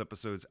have those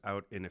episodes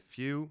out in a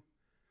few.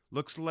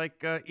 Looks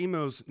like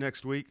Emos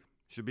next week.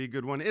 Should be a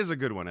good one. Is a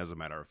good one, as a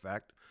matter of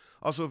fact.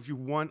 Also, if you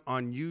want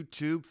on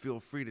YouTube, feel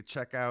free to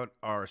check out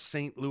our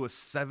St. Louis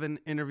 7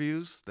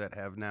 interviews that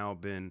have now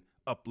been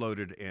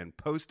uploaded and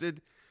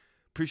posted.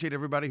 Appreciate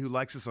everybody who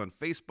likes us on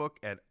Facebook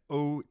at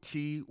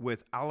OT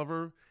with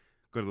Oliver.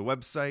 Go to the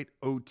website,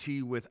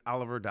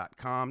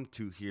 otwitholiver.com,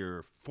 to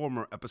hear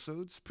former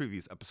episodes,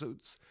 previous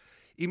episodes.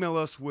 Email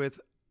us with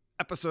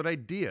episode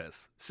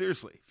ideas.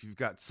 Seriously, if you've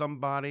got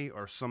somebody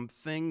or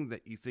something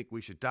that you think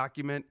we should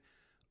document,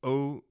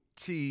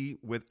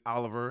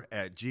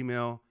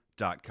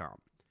 otwitholiver@gmail.com.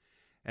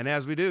 And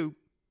as we do,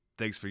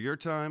 thanks for your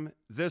time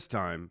this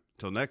time.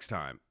 Till next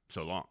time,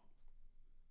 so long.